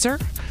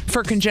fundraiser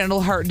for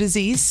congenital heart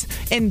disease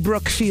in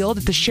Brookfield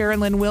at the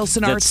Sharon Lynn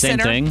Wilson Arts same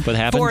Center. thing, what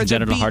happened?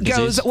 Congenital heart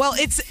disease? Well,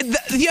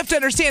 you have to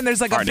understand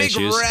there's like Heart a big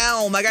issues.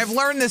 realm. Like I've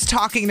learned this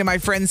talking to my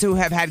friends who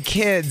have had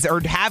kids or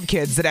have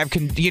kids that have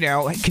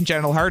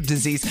congenital heart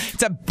disease.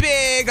 It's a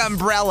big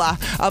umbrella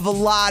of a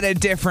lot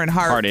of different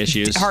heart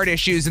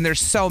issues, and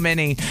there's so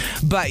many.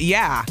 But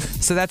yeah,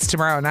 so that's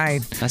tomorrow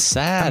night. That's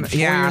sad. 4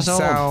 yeah, years old.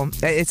 So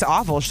it's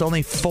awful. She's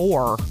only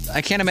 4.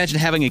 I can't imagine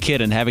having a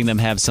kid and having them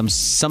have some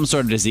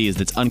sort of disease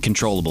that's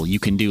uncontrollable. You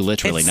can do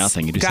literally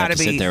nothing. You just have to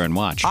sit there and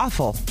watch.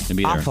 Awful. And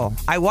be there. Awful.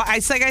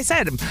 Like I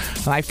said,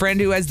 my friend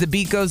who has the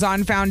Beat Goes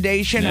On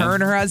Foundation, her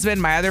and her husband,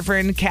 my other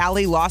friend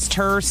Callie lost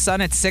her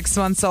son at 6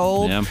 months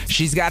old. Yeah.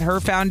 She's got her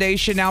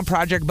foundation now,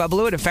 Project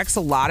Bubbaloo. It affects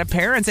a lot of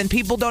parents, and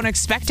people don't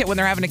expect it when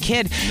they're having a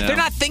kid. No. They're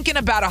not thinking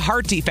about a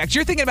heart defect.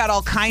 You're thinking about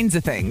all kinds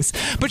of things,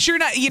 but you're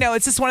not.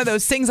 It's just one of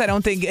those things. I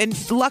don't think.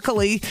 And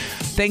luckily,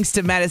 thanks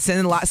to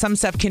medicine, some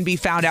stuff can be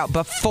found out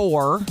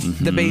before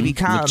the baby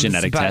comes. With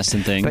genetic tests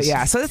and things. But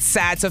yeah, so it's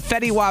sad. So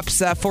Fetty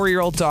Wap's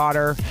 4-year-old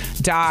daughter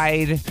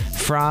died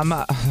from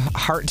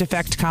heart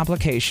defect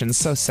complications.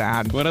 So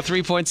sad.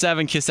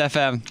 103.7 KISS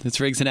FM.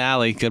 It's Riggs and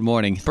Allie. Good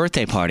morning.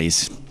 Birthday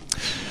parties.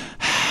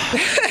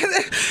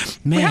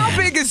 Man. How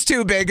big is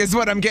too big is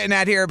what I'm getting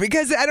at here,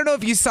 because I don't know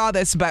if you saw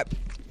this, but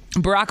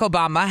Barack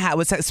Obama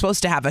was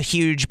supposed to have a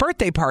huge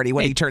birthday party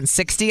when he turned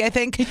 60, I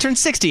think. He turned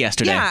 60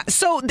 yesterday. Yeah,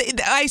 so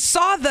I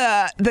saw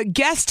the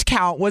guest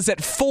count was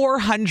at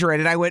 400,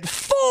 and I went,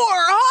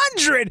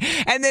 400?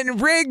 And then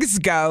Riggs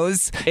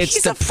goes,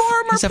 he's a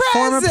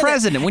former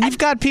president. When you've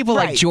got people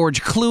like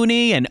George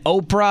Clooney and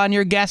Oprah on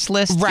your guest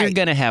list, you're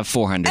going to have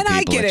 400 and people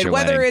I get at it, your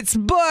whether wedding. it's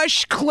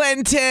Bush,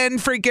 Clinton,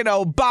 freaking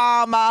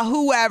Obama,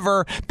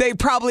 whoever, they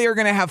probably are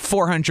going to have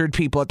 400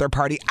 people at their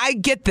party. I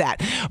get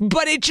that.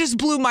 But it just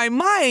blew my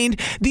mind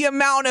the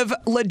amount of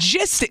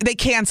logistics. They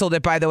canceled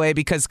it, by the way,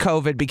 because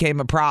COVID became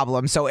a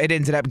problem, so it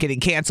ended up getting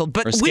canceled.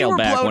 But we were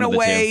blown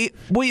away.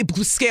 We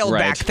scaled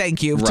back,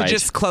 thank you, to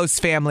just close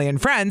family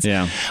and friends.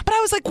 Yeah. But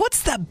I was like,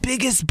 what's the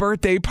biggest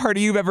birthday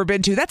party you've ever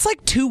been to? That's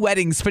like 2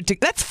 weddings.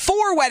 That's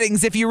 4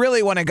 weddings if you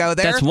really want to go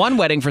there. That's 1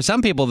 wedding for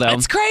some people, though.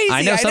 That's crazy.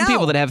 I know some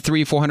people that have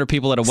 300-400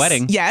 people at a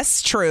wedding.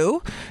 Yes,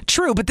 true.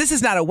 But this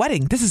is not a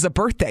wedding. This is a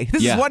birthday.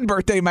 This is 1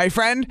 birthday, my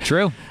friend.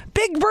 True.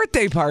 big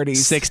birthday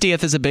parties.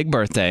 60th is a big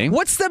birthday.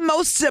 What's the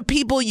most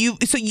people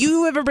so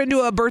you ever been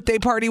to a birthday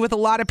party with a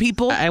lot of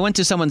people? I went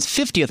to someone's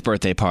 50th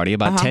birthday party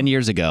about 10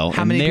 years ago.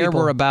 How many there people?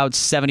 were about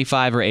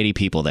 75 or 80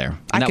 people there.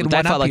 And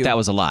that felt like that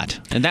was a lot.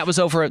 And that was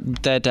over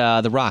at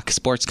the Rock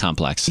Sports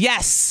Complex.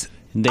 Yes.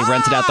 They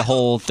rented out the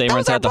whole. They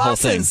rented out the whole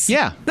thing.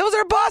 Yeah, those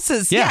are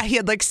buses. Yeah. He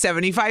had like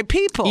 75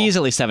 people.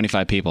 Easily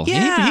 75 people.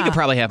 Yeah. He could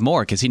probably have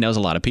more because he knows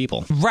a lot of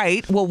people.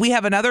 Right. Well, we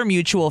have another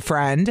mutual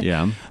friend.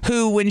 Yeah.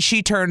 Who, when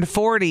she turned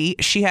 40,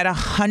 she had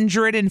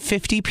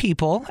 150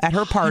 people at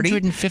her party.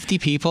 150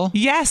 people.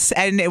 Yes,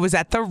 and it was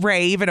at the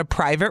rave in a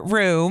private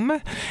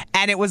room,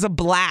 and it was a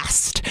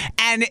blast.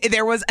 And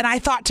I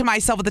thought to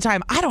myself at the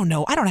time, I don't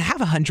know, I don't have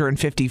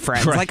 150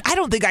 friends. Right. Like, I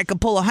don't think I could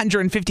pull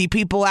 150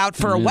 people out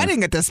for a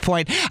wedding at this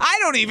point. I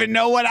don't even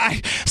know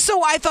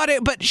so I thought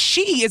but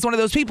she is one of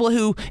those people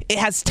who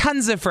has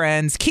tons of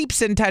friends,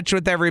 keeps in touch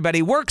with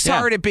everybody, works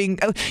hard at being,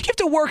 you have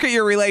to work at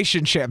your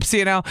relationships,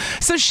 you know?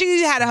 So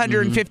she had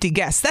 150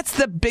 guests. That's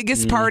the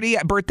biggest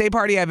birthday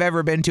party I've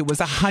ever been to was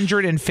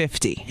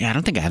 150. Yeah, I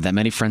don't think I have that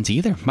many friends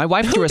either. My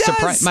wife threw a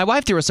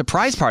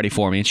surprise party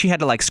for me, and she had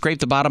to like scrape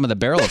the bottom of the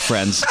barrel of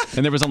friends,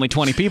 and there was only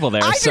 20 people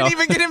there. I didn't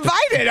even get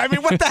invited. I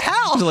mean, what the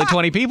hell? There's only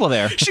 20 people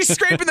there. She's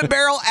scraping the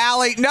barrel.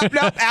 Allie, nope,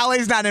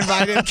 Allie's not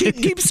invited.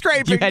 Keep scraping.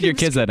 You had your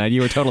kids that night.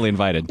 You were totally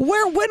invited.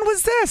 When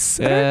was this?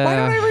 Why don't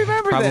I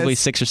remember probably this?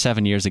 6 or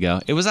 7 years ago.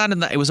 It was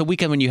it was a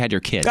weekend when you had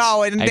your kids.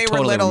 Oh, and they were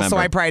little, so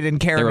I probably didn't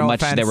care. They were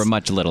offense. They were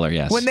much littler.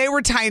 Yes. When they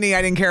were tiny,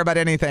 I didn't care about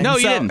anything. No,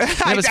 you didn't.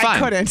 It was fine. I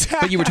couldn't.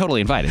 But you were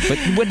totally invited. But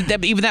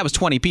even that was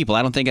 20 people.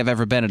 I don't think I've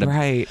ever been at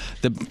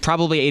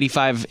probably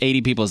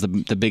 80 people is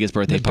the biggest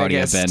birthday party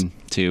I've been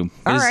to.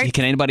 All right.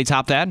 Can anybody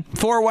top that?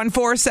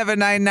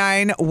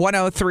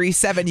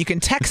 414-799-1037. You can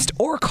text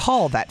or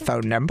call that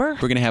phone number.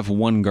 We're going to have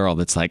one girl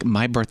that's like,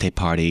 my birthday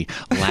party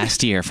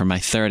last year for my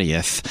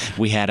 30th,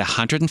 we had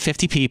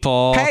 150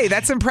 people. Hey,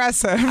 that's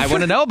impressive. I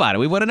want to know about it.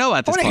 We want to know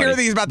about this I want party.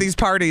 to hear about these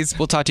parties.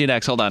 We'll talk to you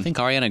next. Hold on. I think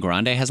Ariana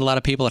Grande has a lot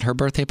of people at her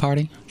birthday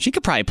party. She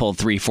could probably pull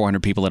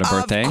 300-400 people at a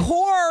birthday. Of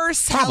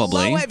course.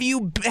 Probably. Hello,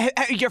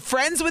 you're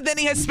friends with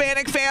any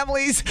Hispanic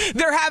families?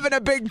 They're having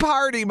a big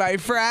party, my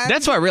friend.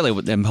 That's what I really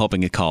am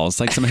hoping it calls.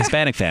 Like some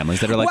Hispanic families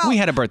that are like, we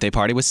had a birthday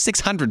party with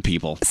 600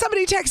 people.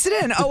 Somebody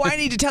texted in, I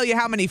need to tell you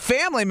how many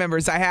family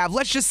members I have.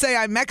 Let's just say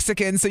I'm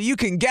Mexican, so you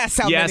can guess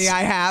how many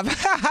I have.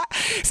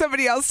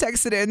 Somebody else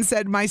texted in,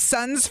 said, my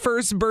son's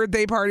first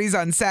birthday party's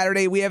on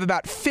Saturday. We have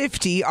about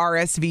 50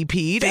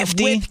 RSVP'd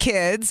 50? with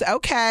kids.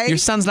 Okay. Your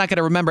son's not going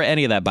to remember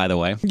any of that, by the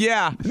way.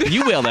 Yeah.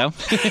 You will, though.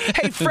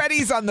 Hey,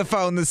 Freddie's on the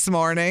phone this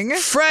morning.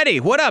 Freddie,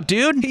 what up,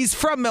 dude? He's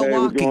from Milwaukee. Hey,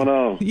 what's going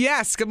on?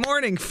 Yes, good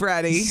morning,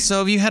 Freddie. So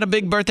have you had a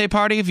big birthday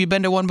party? Have you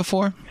been to one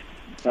before?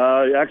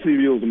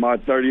 Actually, it was my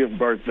 30th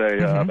birthday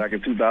back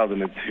in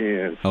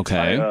 2010.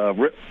 Okay.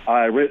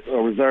 I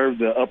reserved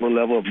the upper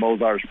level of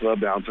Moe's Irish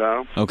Club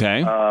downtown.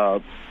 Okay.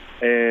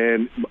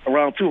 And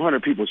around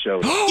 200 people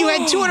showed up. You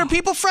had 200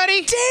 people,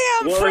 Freddie?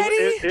 Damn,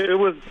 Freddie.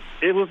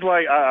 It was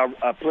like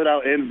I put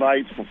out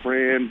invites for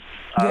friends.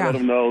 I let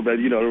them know that,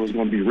 there was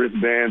going to be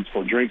wristbands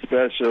for drink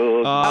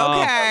specials.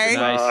 Okay.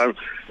 Nice.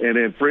 And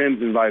then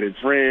friends invited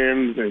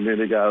friends, and then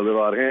they got a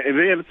little out of hand. And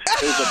then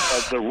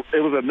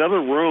it was another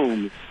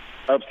room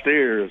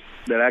upstairs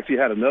that actually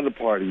had another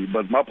party,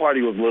 but my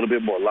party was a little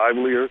bit more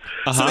livelier.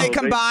 So they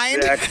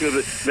combined? They asked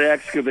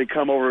because they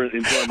come over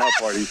and join my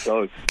party,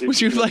 so it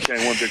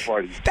became one big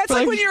party. That's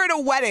like when you're at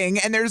a wedding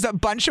and there's a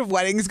bunch of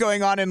weddings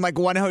going on in like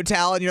one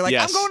hotel, and you're like,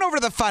 I'm going over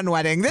to the fun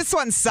wedding. This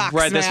one sucks,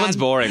 Right, man. this one's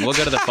boring. We'll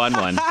go to the fun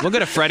one. We'll go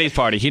to Freddie's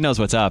party. He knows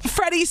what's up.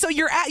 Freddie, so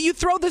you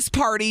throw this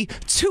party,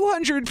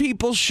 200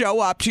 people show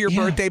up to your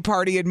birthday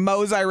party at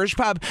Moe's Irish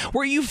Pub.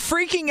 Were you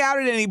freaking out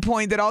at any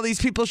point that all these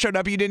people showed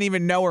up you didn't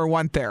even know or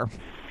want there?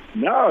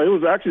 No, it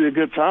was actually a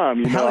good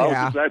time. Hell I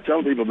yeah. was just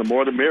telling people the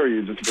more the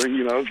merrier. Just bring,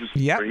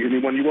 bring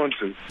anyone you want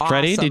to. Awesome.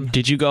 Freddie,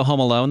 did you go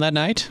home alone that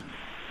night?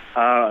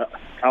 I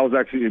was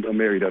actually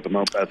married at the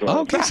moment.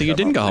 Okay, so you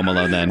didn't go home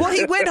alone then. Well,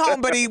 he went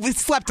home, but he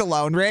slept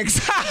alone, Riggs.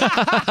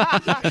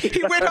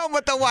 He went home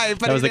with the wife,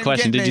 but that was the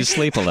question. Did you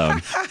sleep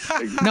alone?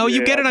 No,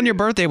 you get it on your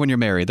birthday when you're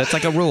married. That's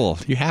like a rule.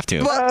 You have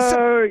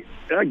to.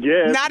 I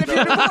guess. Not if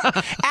you're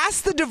divorced.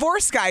 Ask the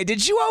divorce guy.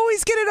 Did you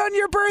always get it on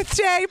your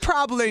birthday?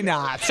 Probably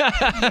not.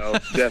 No,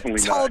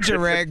 definitely not. Told you,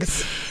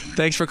 Riggs.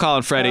 Thanks for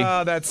calling, Freddie.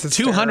 Oh, that's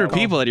 200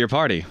 people at your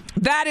party.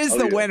 That is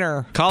the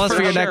winner. Call us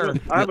for your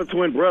next. I have a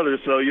twin brother,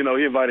 so he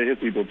invited his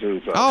people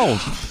too. So.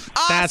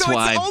 That's so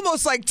why. It's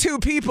almost like two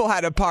people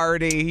had a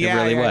party. It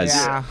really was.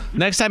 Yeah.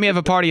 Next time you have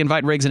a party,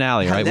 invite Riggs and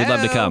Allie, all right? We'd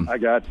love to come. I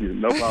got you.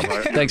 No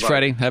problem. Thanks,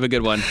 Freddie. Have a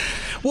good one.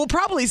 We'll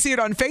probably see it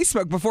on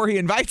Facebook before he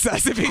invites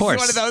us. If he's one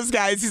of those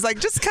guys, he's like,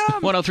 just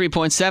come.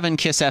 103.7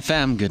 KISS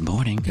FM. Good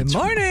morning. Good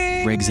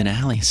morning. Riggs and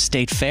Allie.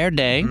 State Fair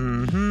Day.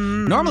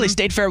 Mm-hmm. Normally,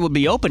 State Fair would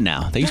be open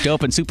now. They used to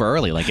open super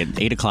early, like at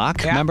 8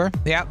 o'clock, remember?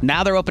 Yep.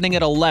 Now they're opening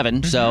at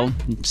 11, so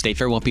State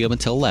Fair won't be open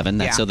until 11.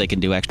 That's so they can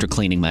do extra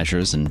cleaning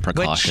measures and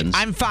precautions. Which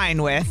I'm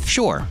fine with.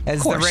 Sure.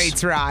 As the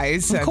rates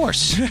rise. Of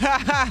course.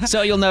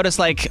 So you'll notice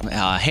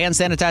hand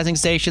sanitizing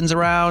stations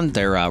around.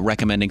 They're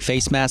recommending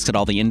face masks at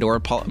all the indoor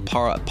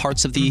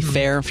parts of the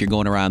fair if you're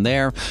going around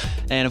there.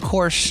 And of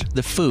course,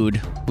 the food,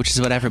 which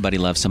is what everybody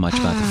loves so much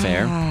about the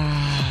fair.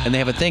 And they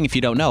have a thing, if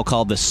you don't know,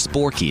 called the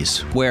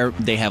Sporkies, where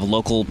they have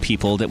local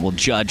people that will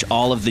judge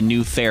all of the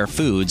new fair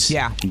foods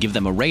and give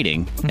them a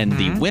rating. And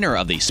the winner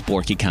of the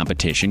Sporky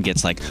competition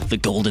gets like the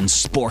Golden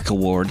Spork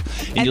Award.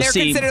 And they're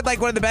considered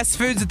like one of the best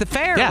foods at the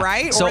fair,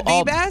 right? So or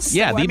the best?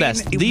 Yeah, the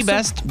best. The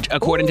best,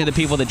 according to the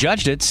people that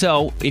judged it.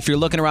 So if you're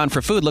looking around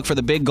for food, look for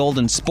the big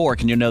Golden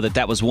Spork, and you'll know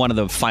that was one of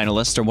the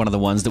finalists or one of the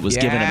ones that was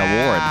given an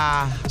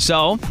award.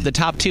 So the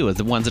top two are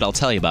the ones that I'll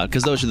tell you about,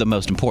 because those are the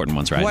most important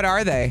ones, right? What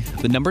are they?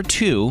 The number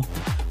 2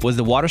 was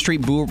the Water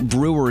Street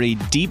Brewery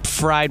deep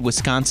fried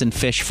Wisconsin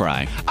fish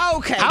fry.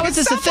 Okay. How is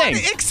this a thing?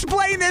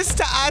 Explain this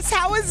to us.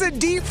 How is a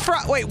deep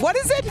fry? Wait, what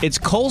is it? It's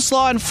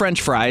coleslaw and French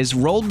fries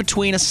rolled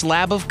between a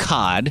slab of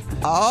cod.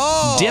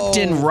 Dipped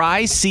in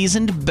rye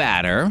seasoned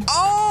batter.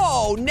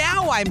 Oh,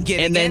 now I'm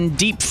getting it. And then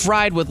deep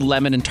fried with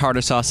lemon and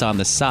tartar sauce on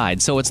the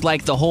side. So it's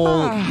like the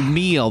whole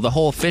meal, the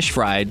whole fish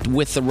fry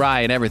with the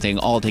rye and everything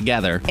all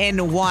together.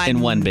 In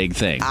one big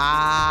thing.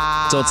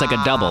 So it's like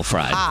a double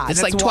fried.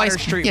 It's like twice.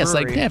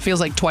 It feels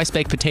like twice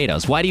baked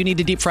potatoes. Why do you need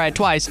to deep fry it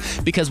twice?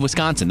 Because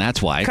Wisconsin,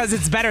 that's why. Because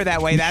it's better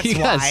that way, that's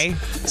why.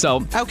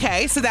 So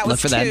okay, so that was look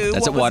for 2. That.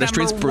 That's at Water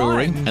Street's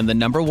Brewery. And the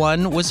number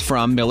 1 was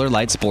from Miller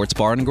Lite Sports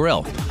Bar and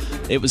Grill.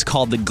 It was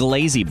called the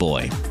Glazy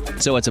Boy.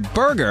 So it's a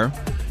burger.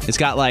 It's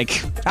got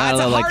like I don't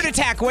know, a heart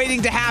attack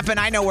waiting to happen.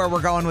 I know where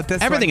we're going with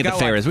this. Everything at the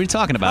fair is. What are you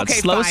talking about? Okay,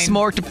 slow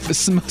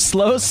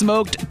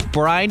smoked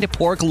brined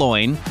pork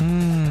loin,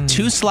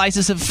 2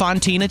 slices of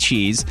Fontina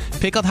cheese,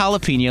 pickled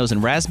jalapenos,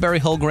 and raspberry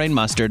whole grain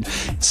mustard,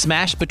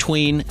 smashed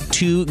between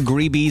 2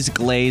 Greeby's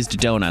glazed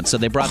donuts. So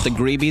they brought the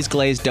Greeby's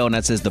glazed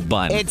donuts as the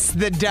bun. It's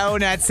the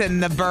donuts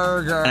and the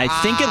burger. And I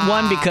think it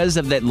won because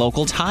of that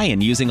local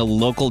tie-in, using a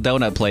local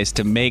donut place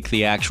to make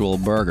the actual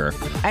burger.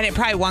 And it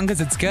probably won because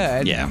it's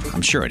good. Yeah,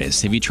 I'm sure it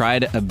is. Have you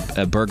tried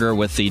a burger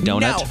with the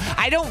donut? No,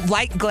 I don't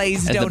like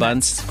glazed donuts. The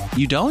buns?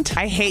 You don't?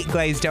 I hate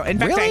glazed donuts. In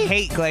fact, really? I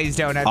hate glazed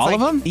donuts. All of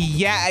them?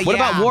 Yeah. What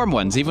about warm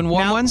ones? Even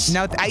warm ones?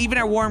 No, even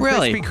a warm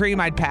Krispy Kreme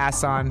I'd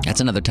pass on.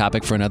 That's another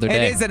topic for another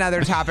day. It is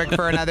another topic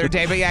for another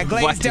day. But yeah,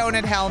 glazed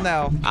donut, hell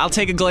no. I'll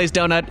take a glazed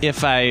donut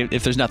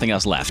if there's nothing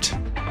else left.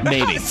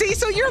 Maybe. See,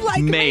 so you're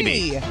like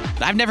me.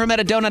 I've never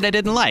met a donut I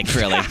didn't like,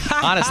 really.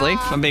 Honestly,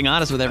 if I'm being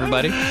honest with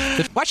everybody.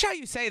 Watch how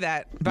you say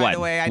that, by the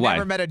way. I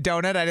never met a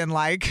donut I didn't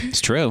like. It's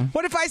true.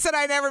 What if I said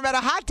I never met a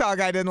hot dog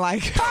I didn't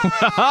like?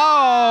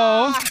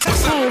 Hi.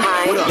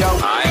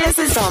 This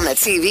is on the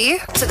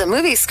TV, to the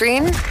movie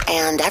screen,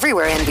 and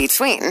everywhere in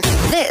between.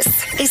 This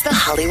is the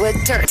Hollywood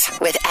Dirt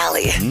with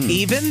Allie.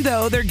 Even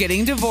though they're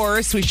getting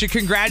divorced, we should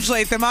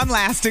congratulate them on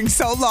lasting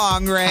so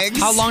long, Riggs.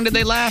 How long did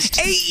they last?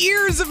 8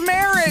 years of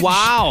marriage.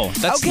 Wow,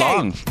 that's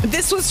long.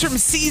 This was from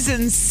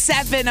season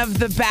 7 of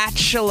The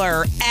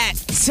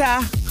Bachelorette.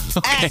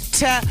 Okay.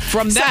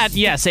 From that,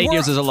 yes, 8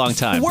 years is a long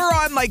time. We're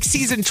on like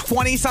season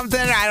 20-something.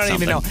 I don't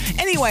even know.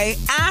 Anyway,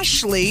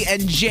 Ashley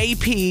and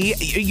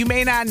JP, you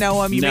may not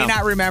know them. You may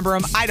not remember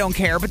them. I don't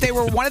care. But they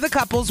were one of the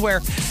couples where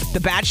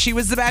she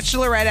was the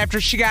Bachelorette after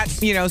she got,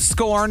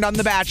 scorned on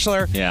The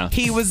Bachelor. Yeah.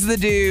 He was the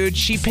dude.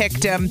 She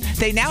picked him.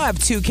 They now have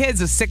 2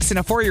 kids, a 6 and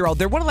a 4-year-old.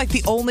 They're one of like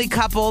the only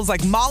couples.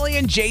 Like Molly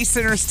and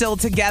Jason are still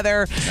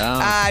together.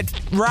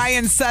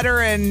 Ryan Sutter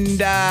and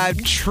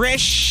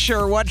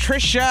Trisha,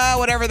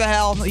 whatever the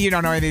hell. You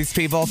don't know any of these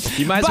people.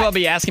 You might as well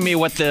be asking me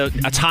what the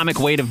atomic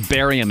weight of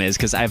barium is,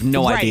 because I have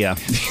no idea.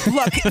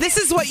 Look, this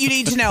is what you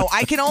need to know.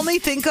 I can only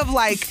think of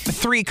like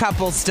 3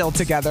 couples still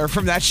together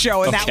from that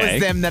show, and that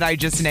was them that I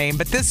just named.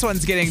 But this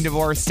one's getting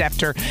divorced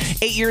after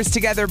 8 years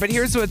together. But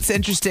here's what's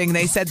interesting.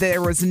 They said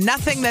there was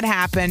nothing that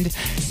happened.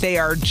 They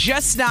are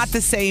just not the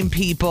same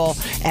people.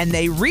 And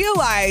they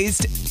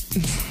realized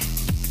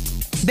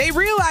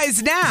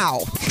now.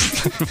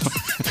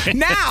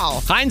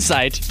 Now.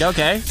 Hindsight.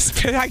 Okay.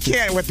 I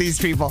can't with these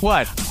people.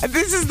 What?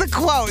 This is the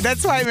quote.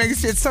 That's why it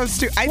makes it so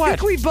stupid. I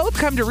think we both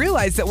come to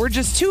realize that we're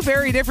just 2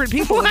 very different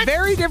people with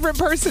very different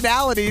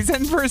personalities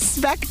and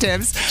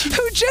perspectives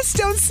who just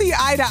don't see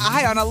eye to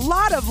eye on a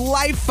lot of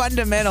life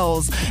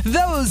fundamentals,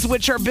 those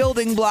which are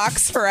building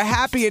blocks for a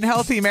happy and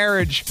healthy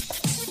marriage.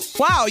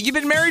 Wow, you've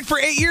been married for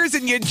 8 years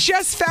and you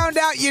just found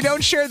out you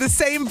don't share the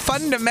same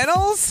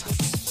fundamentals?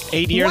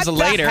 8 years later.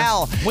 What the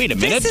hell? Wait a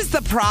minute. This is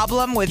the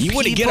problem with people. You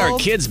want to get our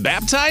kids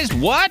baptized?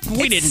 What?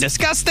 We didn't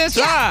discuss this?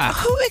 Yeah,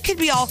 it could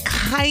be all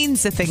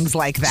kinds of things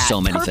like that.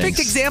 So many Perfect things.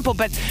 example,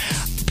 but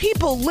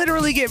people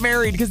literally get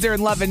married because they're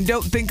in love and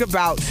don't think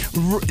about.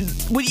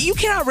 You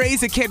cannot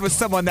raise a kid with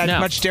someone that's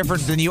much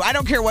different than you. I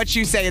don't care what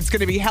you say; it's going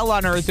to be hell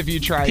on earth if you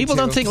try. People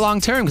don't think long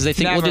term because they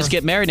think we'll just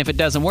get married, and if it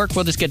doesn't work,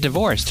 we'll just get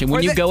divorced. And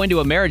when you go into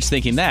a marriage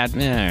thinking that,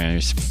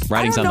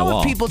 writing's on the wall. I don't know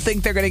if people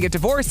think they're going to get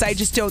divorced. I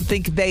just don't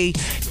think they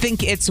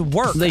think it's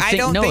work. I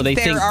don't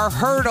think there are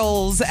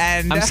hurdles.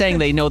 And I'm saying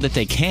they know that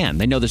they can.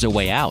 They know there's a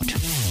way out.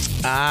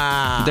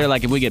 They're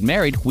like, if we get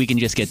married, we can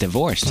just get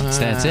divorced.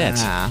 That's it.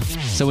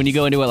 So when you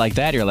go into it like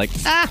that, you're like,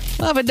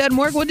 well, if it doesn't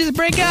work, we'll just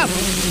break up.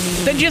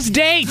 Then just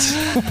date.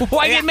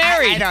 Why get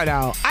married? I don't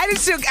know.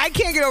 I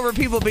can't get over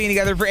people being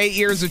together for 8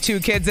 years with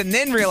 2 kids and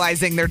then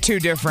realizing they're two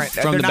different.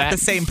 They're not the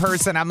same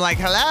person. I'm like,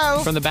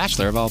 hello? From The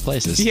Bachelor of all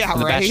places. Yeah,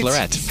 The right.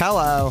 Bachelorette.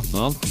 Hello.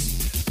 Well,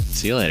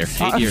 see you later.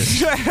 8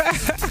 years.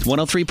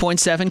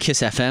 103.7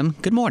 Kiss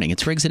FM. Good morning.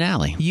 It's Riggs and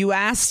Alley. You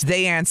asked,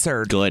 they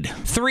answered. Good.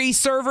 3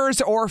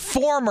 servers or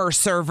former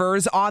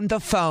servers on the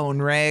phone,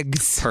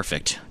 Riggs.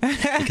 Perfect.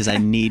 Because I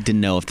need to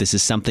know if this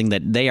is something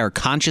that they are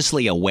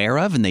consciously aware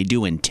of and they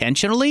do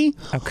intentionally.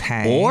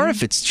 Okay. Or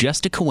if it's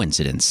just a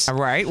coincidence. All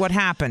right. What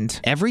happened?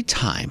 Every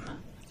time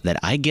that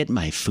I get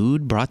my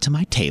food brought to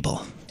my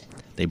table,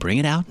 they bring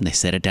it out and they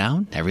set it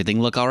down. Everything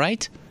look all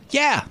right?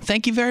 Yeah.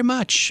 Thank you very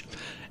much.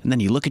 And then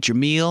you look at your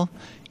meal,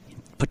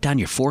 put down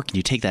your fork, and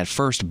you take that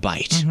first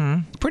bite.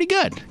 Mm-hmm. Pretty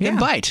good. Good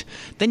bite.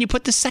 Then you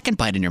put the second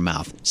bite in your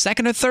mouth.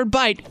 Second or third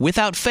bite,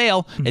 without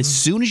fail. As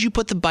soon as you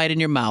put the bite in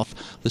your mouth,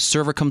 the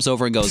server comes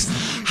over and goes,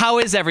 how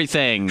is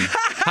everything?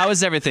 How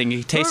is everything?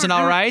 You tasting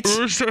all right?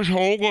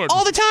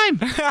 All the time.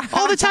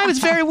 All the time. It's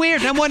very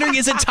weird. And I'm wondering,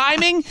 is it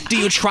timing? Do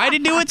you try to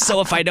do it so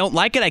if I don't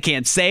like it, I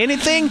can't say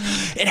anything?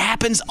 It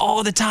happens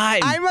all the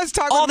time. I must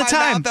talk all with the my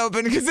time. mouth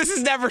open because this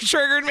has never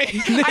triggered me.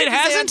 It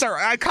hasn't?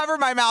 I cover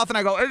my mouth and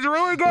I go, it's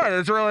really good.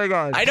 It's really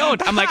good. I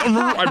don't. I'm like,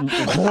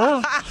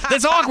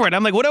 that's awkward.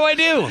 I'm like, what do I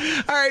do?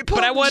 All right,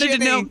 but I wanted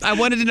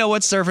to know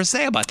what servers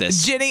say about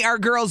this. Jenny, our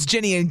girls,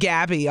 Jenny and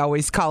Gabby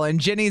always call in.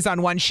 Jenny's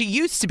on one. She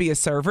used to be a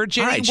server.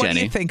 Jenny, right, what Jenny.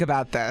 do you think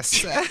about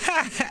this?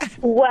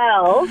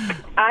 Well,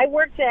 I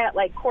worked at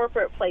like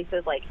corporate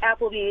places like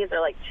Applebee's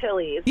or like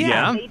Chili's.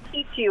 Yeah. They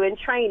teach you in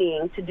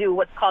training to do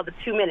what's called the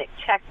 2-minute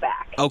check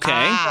back. Okay.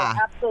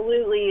 So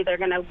absolutely, they're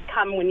going to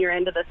come when you're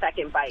into the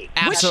second bite.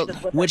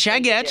 Absolutely. Which I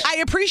get. I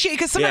appreciate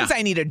because sometimes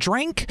I need a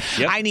drink.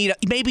 Yep. I need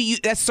maybe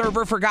a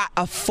server forgot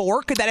a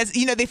fork. That is,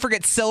 they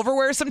forget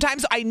silverware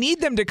sometimes. I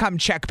need them to come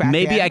check back.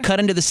 Maybe I cut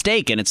into the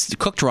steak and it's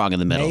cooked wrong in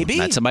the middle. Maybe.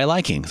 That's to my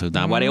liking. So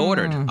not what I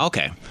ordered.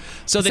 Okay.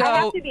 So I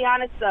have to be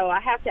honest, though. I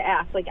have to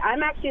ask. Like,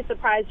 I'm actually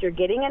surprised you're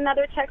getting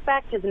another check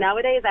back because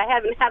nowadays I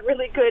haven't had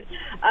really good,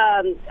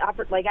 I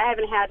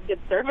haven't had good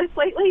service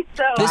lately.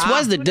 So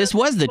this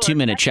was the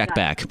 2-minute check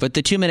back, but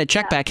the 2-minute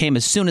check back came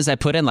as soon as I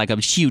put in like a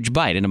huge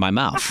bite into my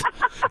mouth,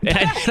 and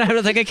I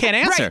was like, I can't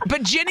answer. Right,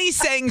 but Jenny's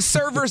saying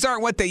servers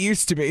aren't what they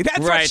used to be. That's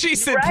what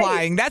she's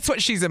implying. That's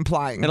what she's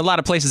implying. And a lot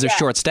of places are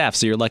short staffed,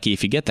 so you're lucky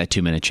if you get that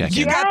 2-minute check.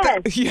 You got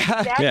that? Yeah.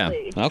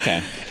 Exactly. Yeah.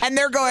 Okay. And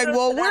they're going,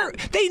 well,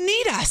 they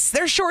need us.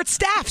 They're short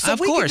staffed, so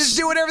we can just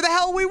do whatever the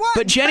hell we want.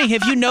 But Jenny,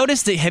 have you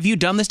noticed that? Have you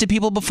done this to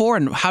people before?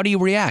 And how do you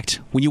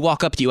react when you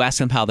walk up? Do you ask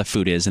them how the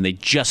food is, and they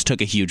just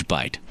took a huge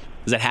bite?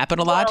 Does that happen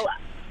a lot? Well,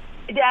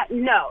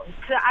 no.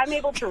 So I'm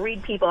able to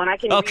read people, and I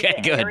can read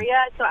the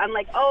area. So I'm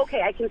like,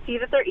 okay, I can see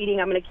that they're eating.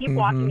 I'm going to keep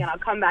walking, and I'll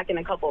come back in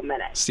a couple of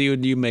minutes. So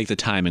you make the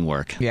timing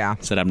work. Yeah.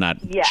 So that I'm not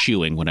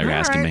chewing when you're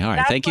asking me. All right.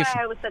 That's Thank you.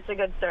 why I was such a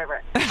good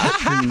server.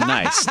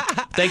 Nice.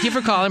 Thank you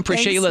for calling.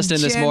 Appreciate you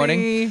listening this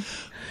morning.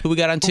 Who we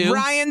got on 2?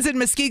 Ryan's in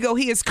Muskego.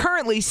 He is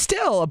currently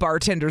still a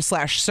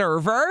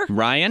bartender/server.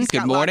 Ryan,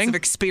 good morning. Lots of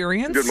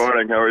experience. Good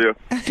morning. How are you?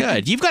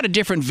 Good. You've got a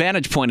different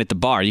vantage point at the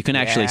bar. You can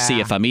actually see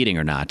if I'm eating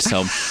or not.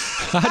 So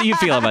how do you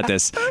feel about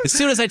this? As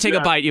soon as I take a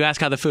bite, you ask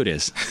how the food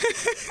is.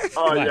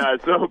 Oh, yeah.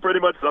 So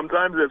pretty much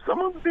sometimes if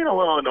someone's being a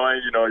little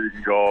annoying, you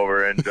can go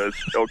over and just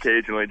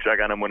occasionally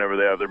check on them whenever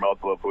they have their mouth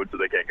full of food so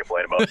they can't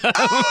complain about it.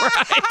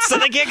 Right. So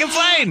they can't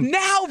complain.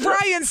 Now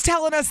Ryan's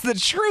telling us the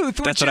truth,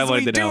 which That's what I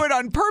wanted to know. do it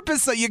on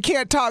purpose so you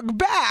can't talk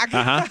back.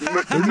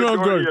 The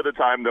majority of the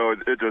time, though,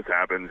 it just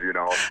happens,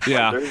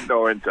 Yeah. There's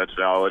no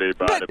intentionality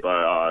about it,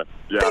 but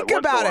yeah. Think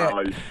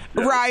about it.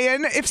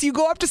 Ryan, if you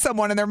go up to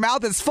someone and their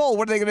mouth is full,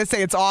 what are they going to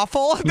say? It's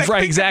awful?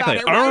 Right,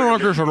 exactly. I don't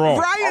like this at all.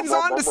 Ryan's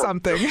onto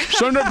something.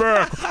 Send it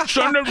back.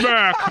 Send it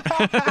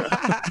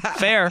back.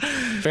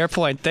 Fair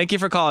point. Thank you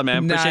for calling,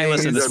 man. Appreciate you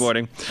listening this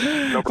morning.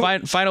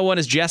 Final one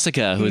is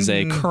Jessica, who is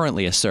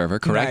currently a server,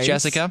 correct,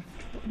 Jessica?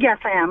 Yes,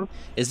 I am.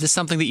 Is this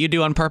something that you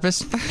do on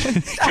purpose?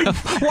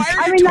 Why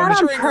are you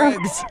torturing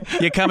Riggs?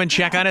 You come and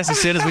check on us as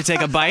soon as we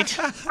take a bite?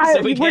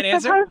 So we can't we're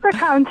answer? supposed to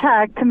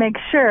contact to make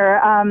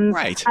sure.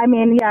 Right. I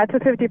mean, it's a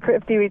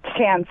 50-50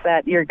 chance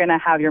that you're going to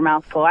have your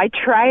mouth full. I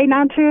try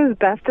not to as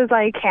best as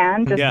I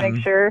can, just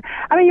make sure.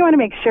 I mean, you want to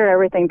make sure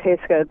everything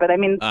tastes good. But I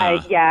mean,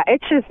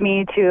 it's just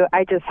me too.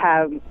 I just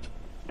have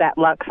that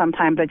luck.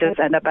 Sometimes I just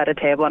end up at a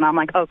table and I'm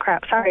like, oh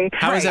crap, sorry.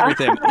 How is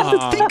everything?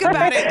 Think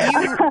about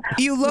it.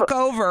 You look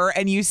over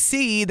and you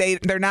see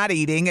they're not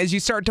eating. As you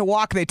start to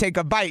walk, they take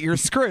a bite. You're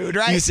screwed,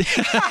 right?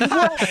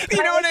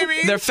 You know what I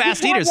mean? They're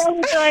fast eaters.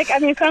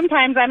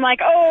 Sometimes I'm like,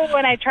 oh,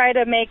 when I try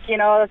to make, she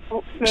does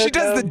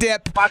the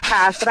dip. Walk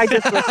past, but I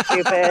just look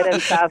stupid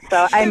and stuff.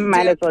 So I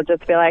might as well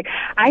just be like,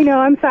 I know,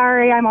 I'm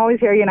sorry. I'm always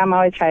here. I'm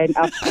always trying.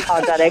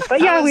 Apologetic.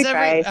 But yeah, we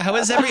try. How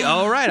is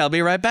all right, I'll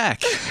be right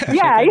back.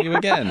 Yeah. Check on you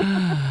again.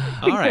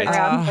 All right.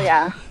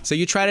 Yeah. So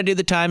you try to do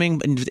the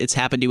timing, and it's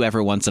happened to you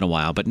every once in a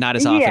while, but not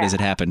as often as it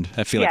happened.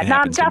 I feel like it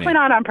happens to me. Definitely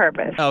not on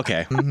purpose.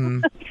 Okay.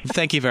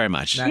 Thank you very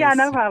much. Nice. Yeah,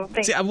 no problem.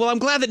 Thanks. See, well, I'm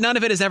glad that none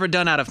of it is ever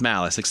done out of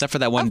malice, except for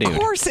that one dude. Of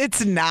course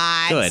it's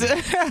not. Good. I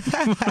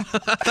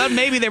thought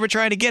maybe they were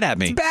trying to get at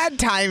me. It's bad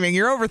timing.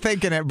 You're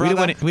overthinking it,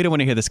 brother. We don't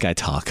want to hear this guy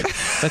talk.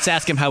 Let's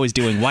ask him how he's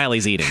doing while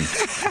he's eating.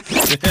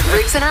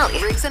 Riggs and Out.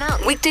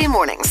 Weekday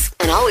mornings.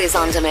 And always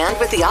on demand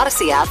with the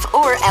Odyssey app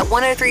or at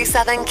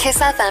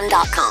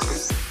 1037kissfm.com.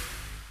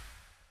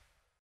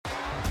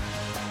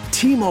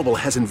 T-Mobile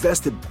has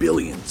invested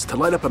billions to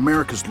light up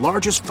America's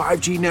largest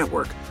 5G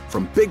network,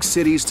 from big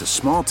cities to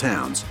small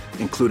towns,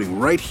 including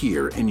right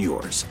here in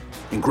yours.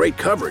 And great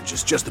coverage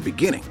is just the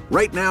beginning.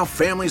 Right now,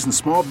 families and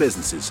small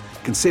businesses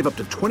can save up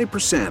to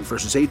 20%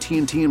 versus AT&T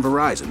and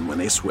Verizon when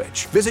they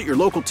switch. Visit your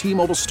local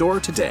T-Mobile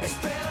store today.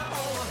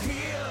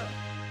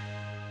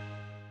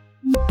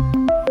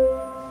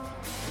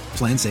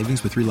 Plan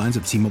savings with 3 lines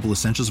of T-Mobile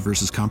Essentials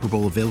versus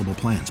comparable available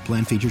plans.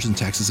 Plan features and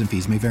taxes and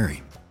fees may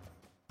vary.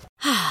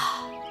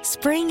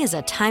 Spring is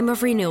a time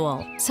of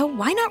renewal, so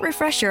why not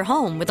refresh your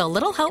home with a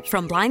little help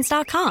from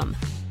Blinds.com?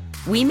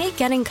 We make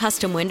getting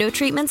custom window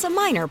treatments a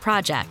minor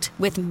project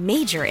with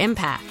major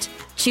impact.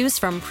 Choose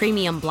from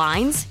premium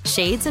blinds,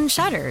 shades, and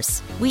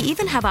shutters. We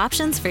even have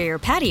options for your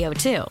patio,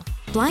 too.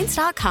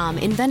 Blinds.com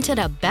invented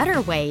a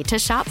better way to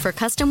shop for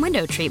custom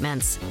window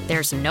treatments.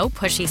 There's no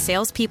pushy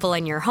salespeople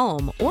in your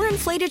home or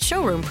inflated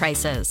showroom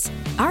prices.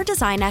 Our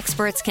design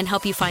experts can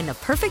help you find the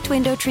perfect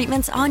window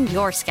treatments on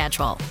your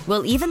schedule.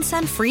 We'll even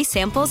send free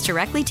samples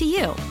directly to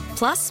you.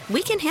 Plus,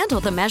 we can handle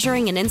the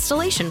measuring and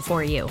installation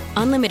for you.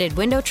 Unlimited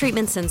window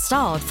treatments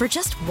installed for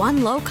just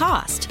one low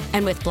cost.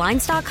 And with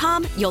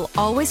Blinds.com, you'll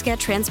always get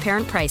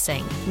transparent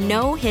pricing.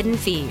 No hidden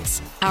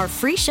fees. Our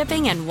free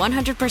shipping and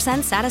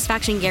 100%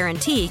 satisfaction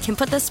guarantee can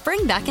put the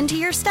spring back into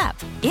your step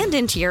and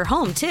into your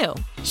home, too.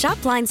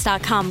 Shop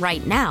Blinds.com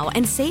right now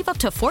and save up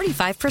to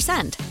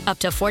 45%. Up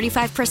to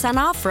 45%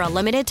 off for a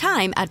limited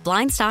time at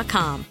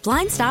Blinds.com.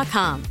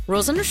 Blinds.com.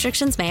 Rules and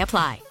restrictions may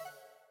apply.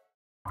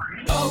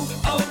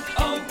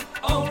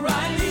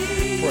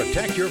 O'Reilly.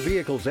 Protect your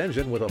vehicle's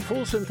engine with a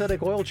full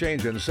synthetic oil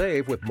change and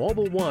save with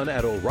Mobil 1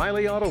 at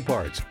O'Reilly Auto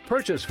Parts.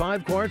 Purchase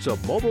 5 quarts of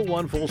Mobil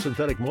 1 full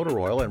synthetic motor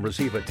oil and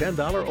receive a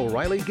 $10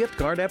 O'Reilly gift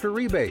card after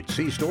rebate.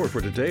 See store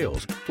for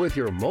details. With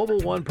your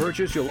Mobil 1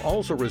 purchase, you'll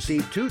also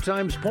receive 2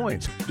 times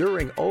points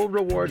during O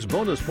Rewards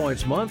Bonus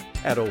Points Month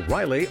at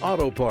O'Reilly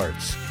Auto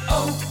Parts.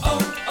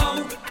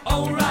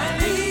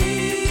 O'Reilly.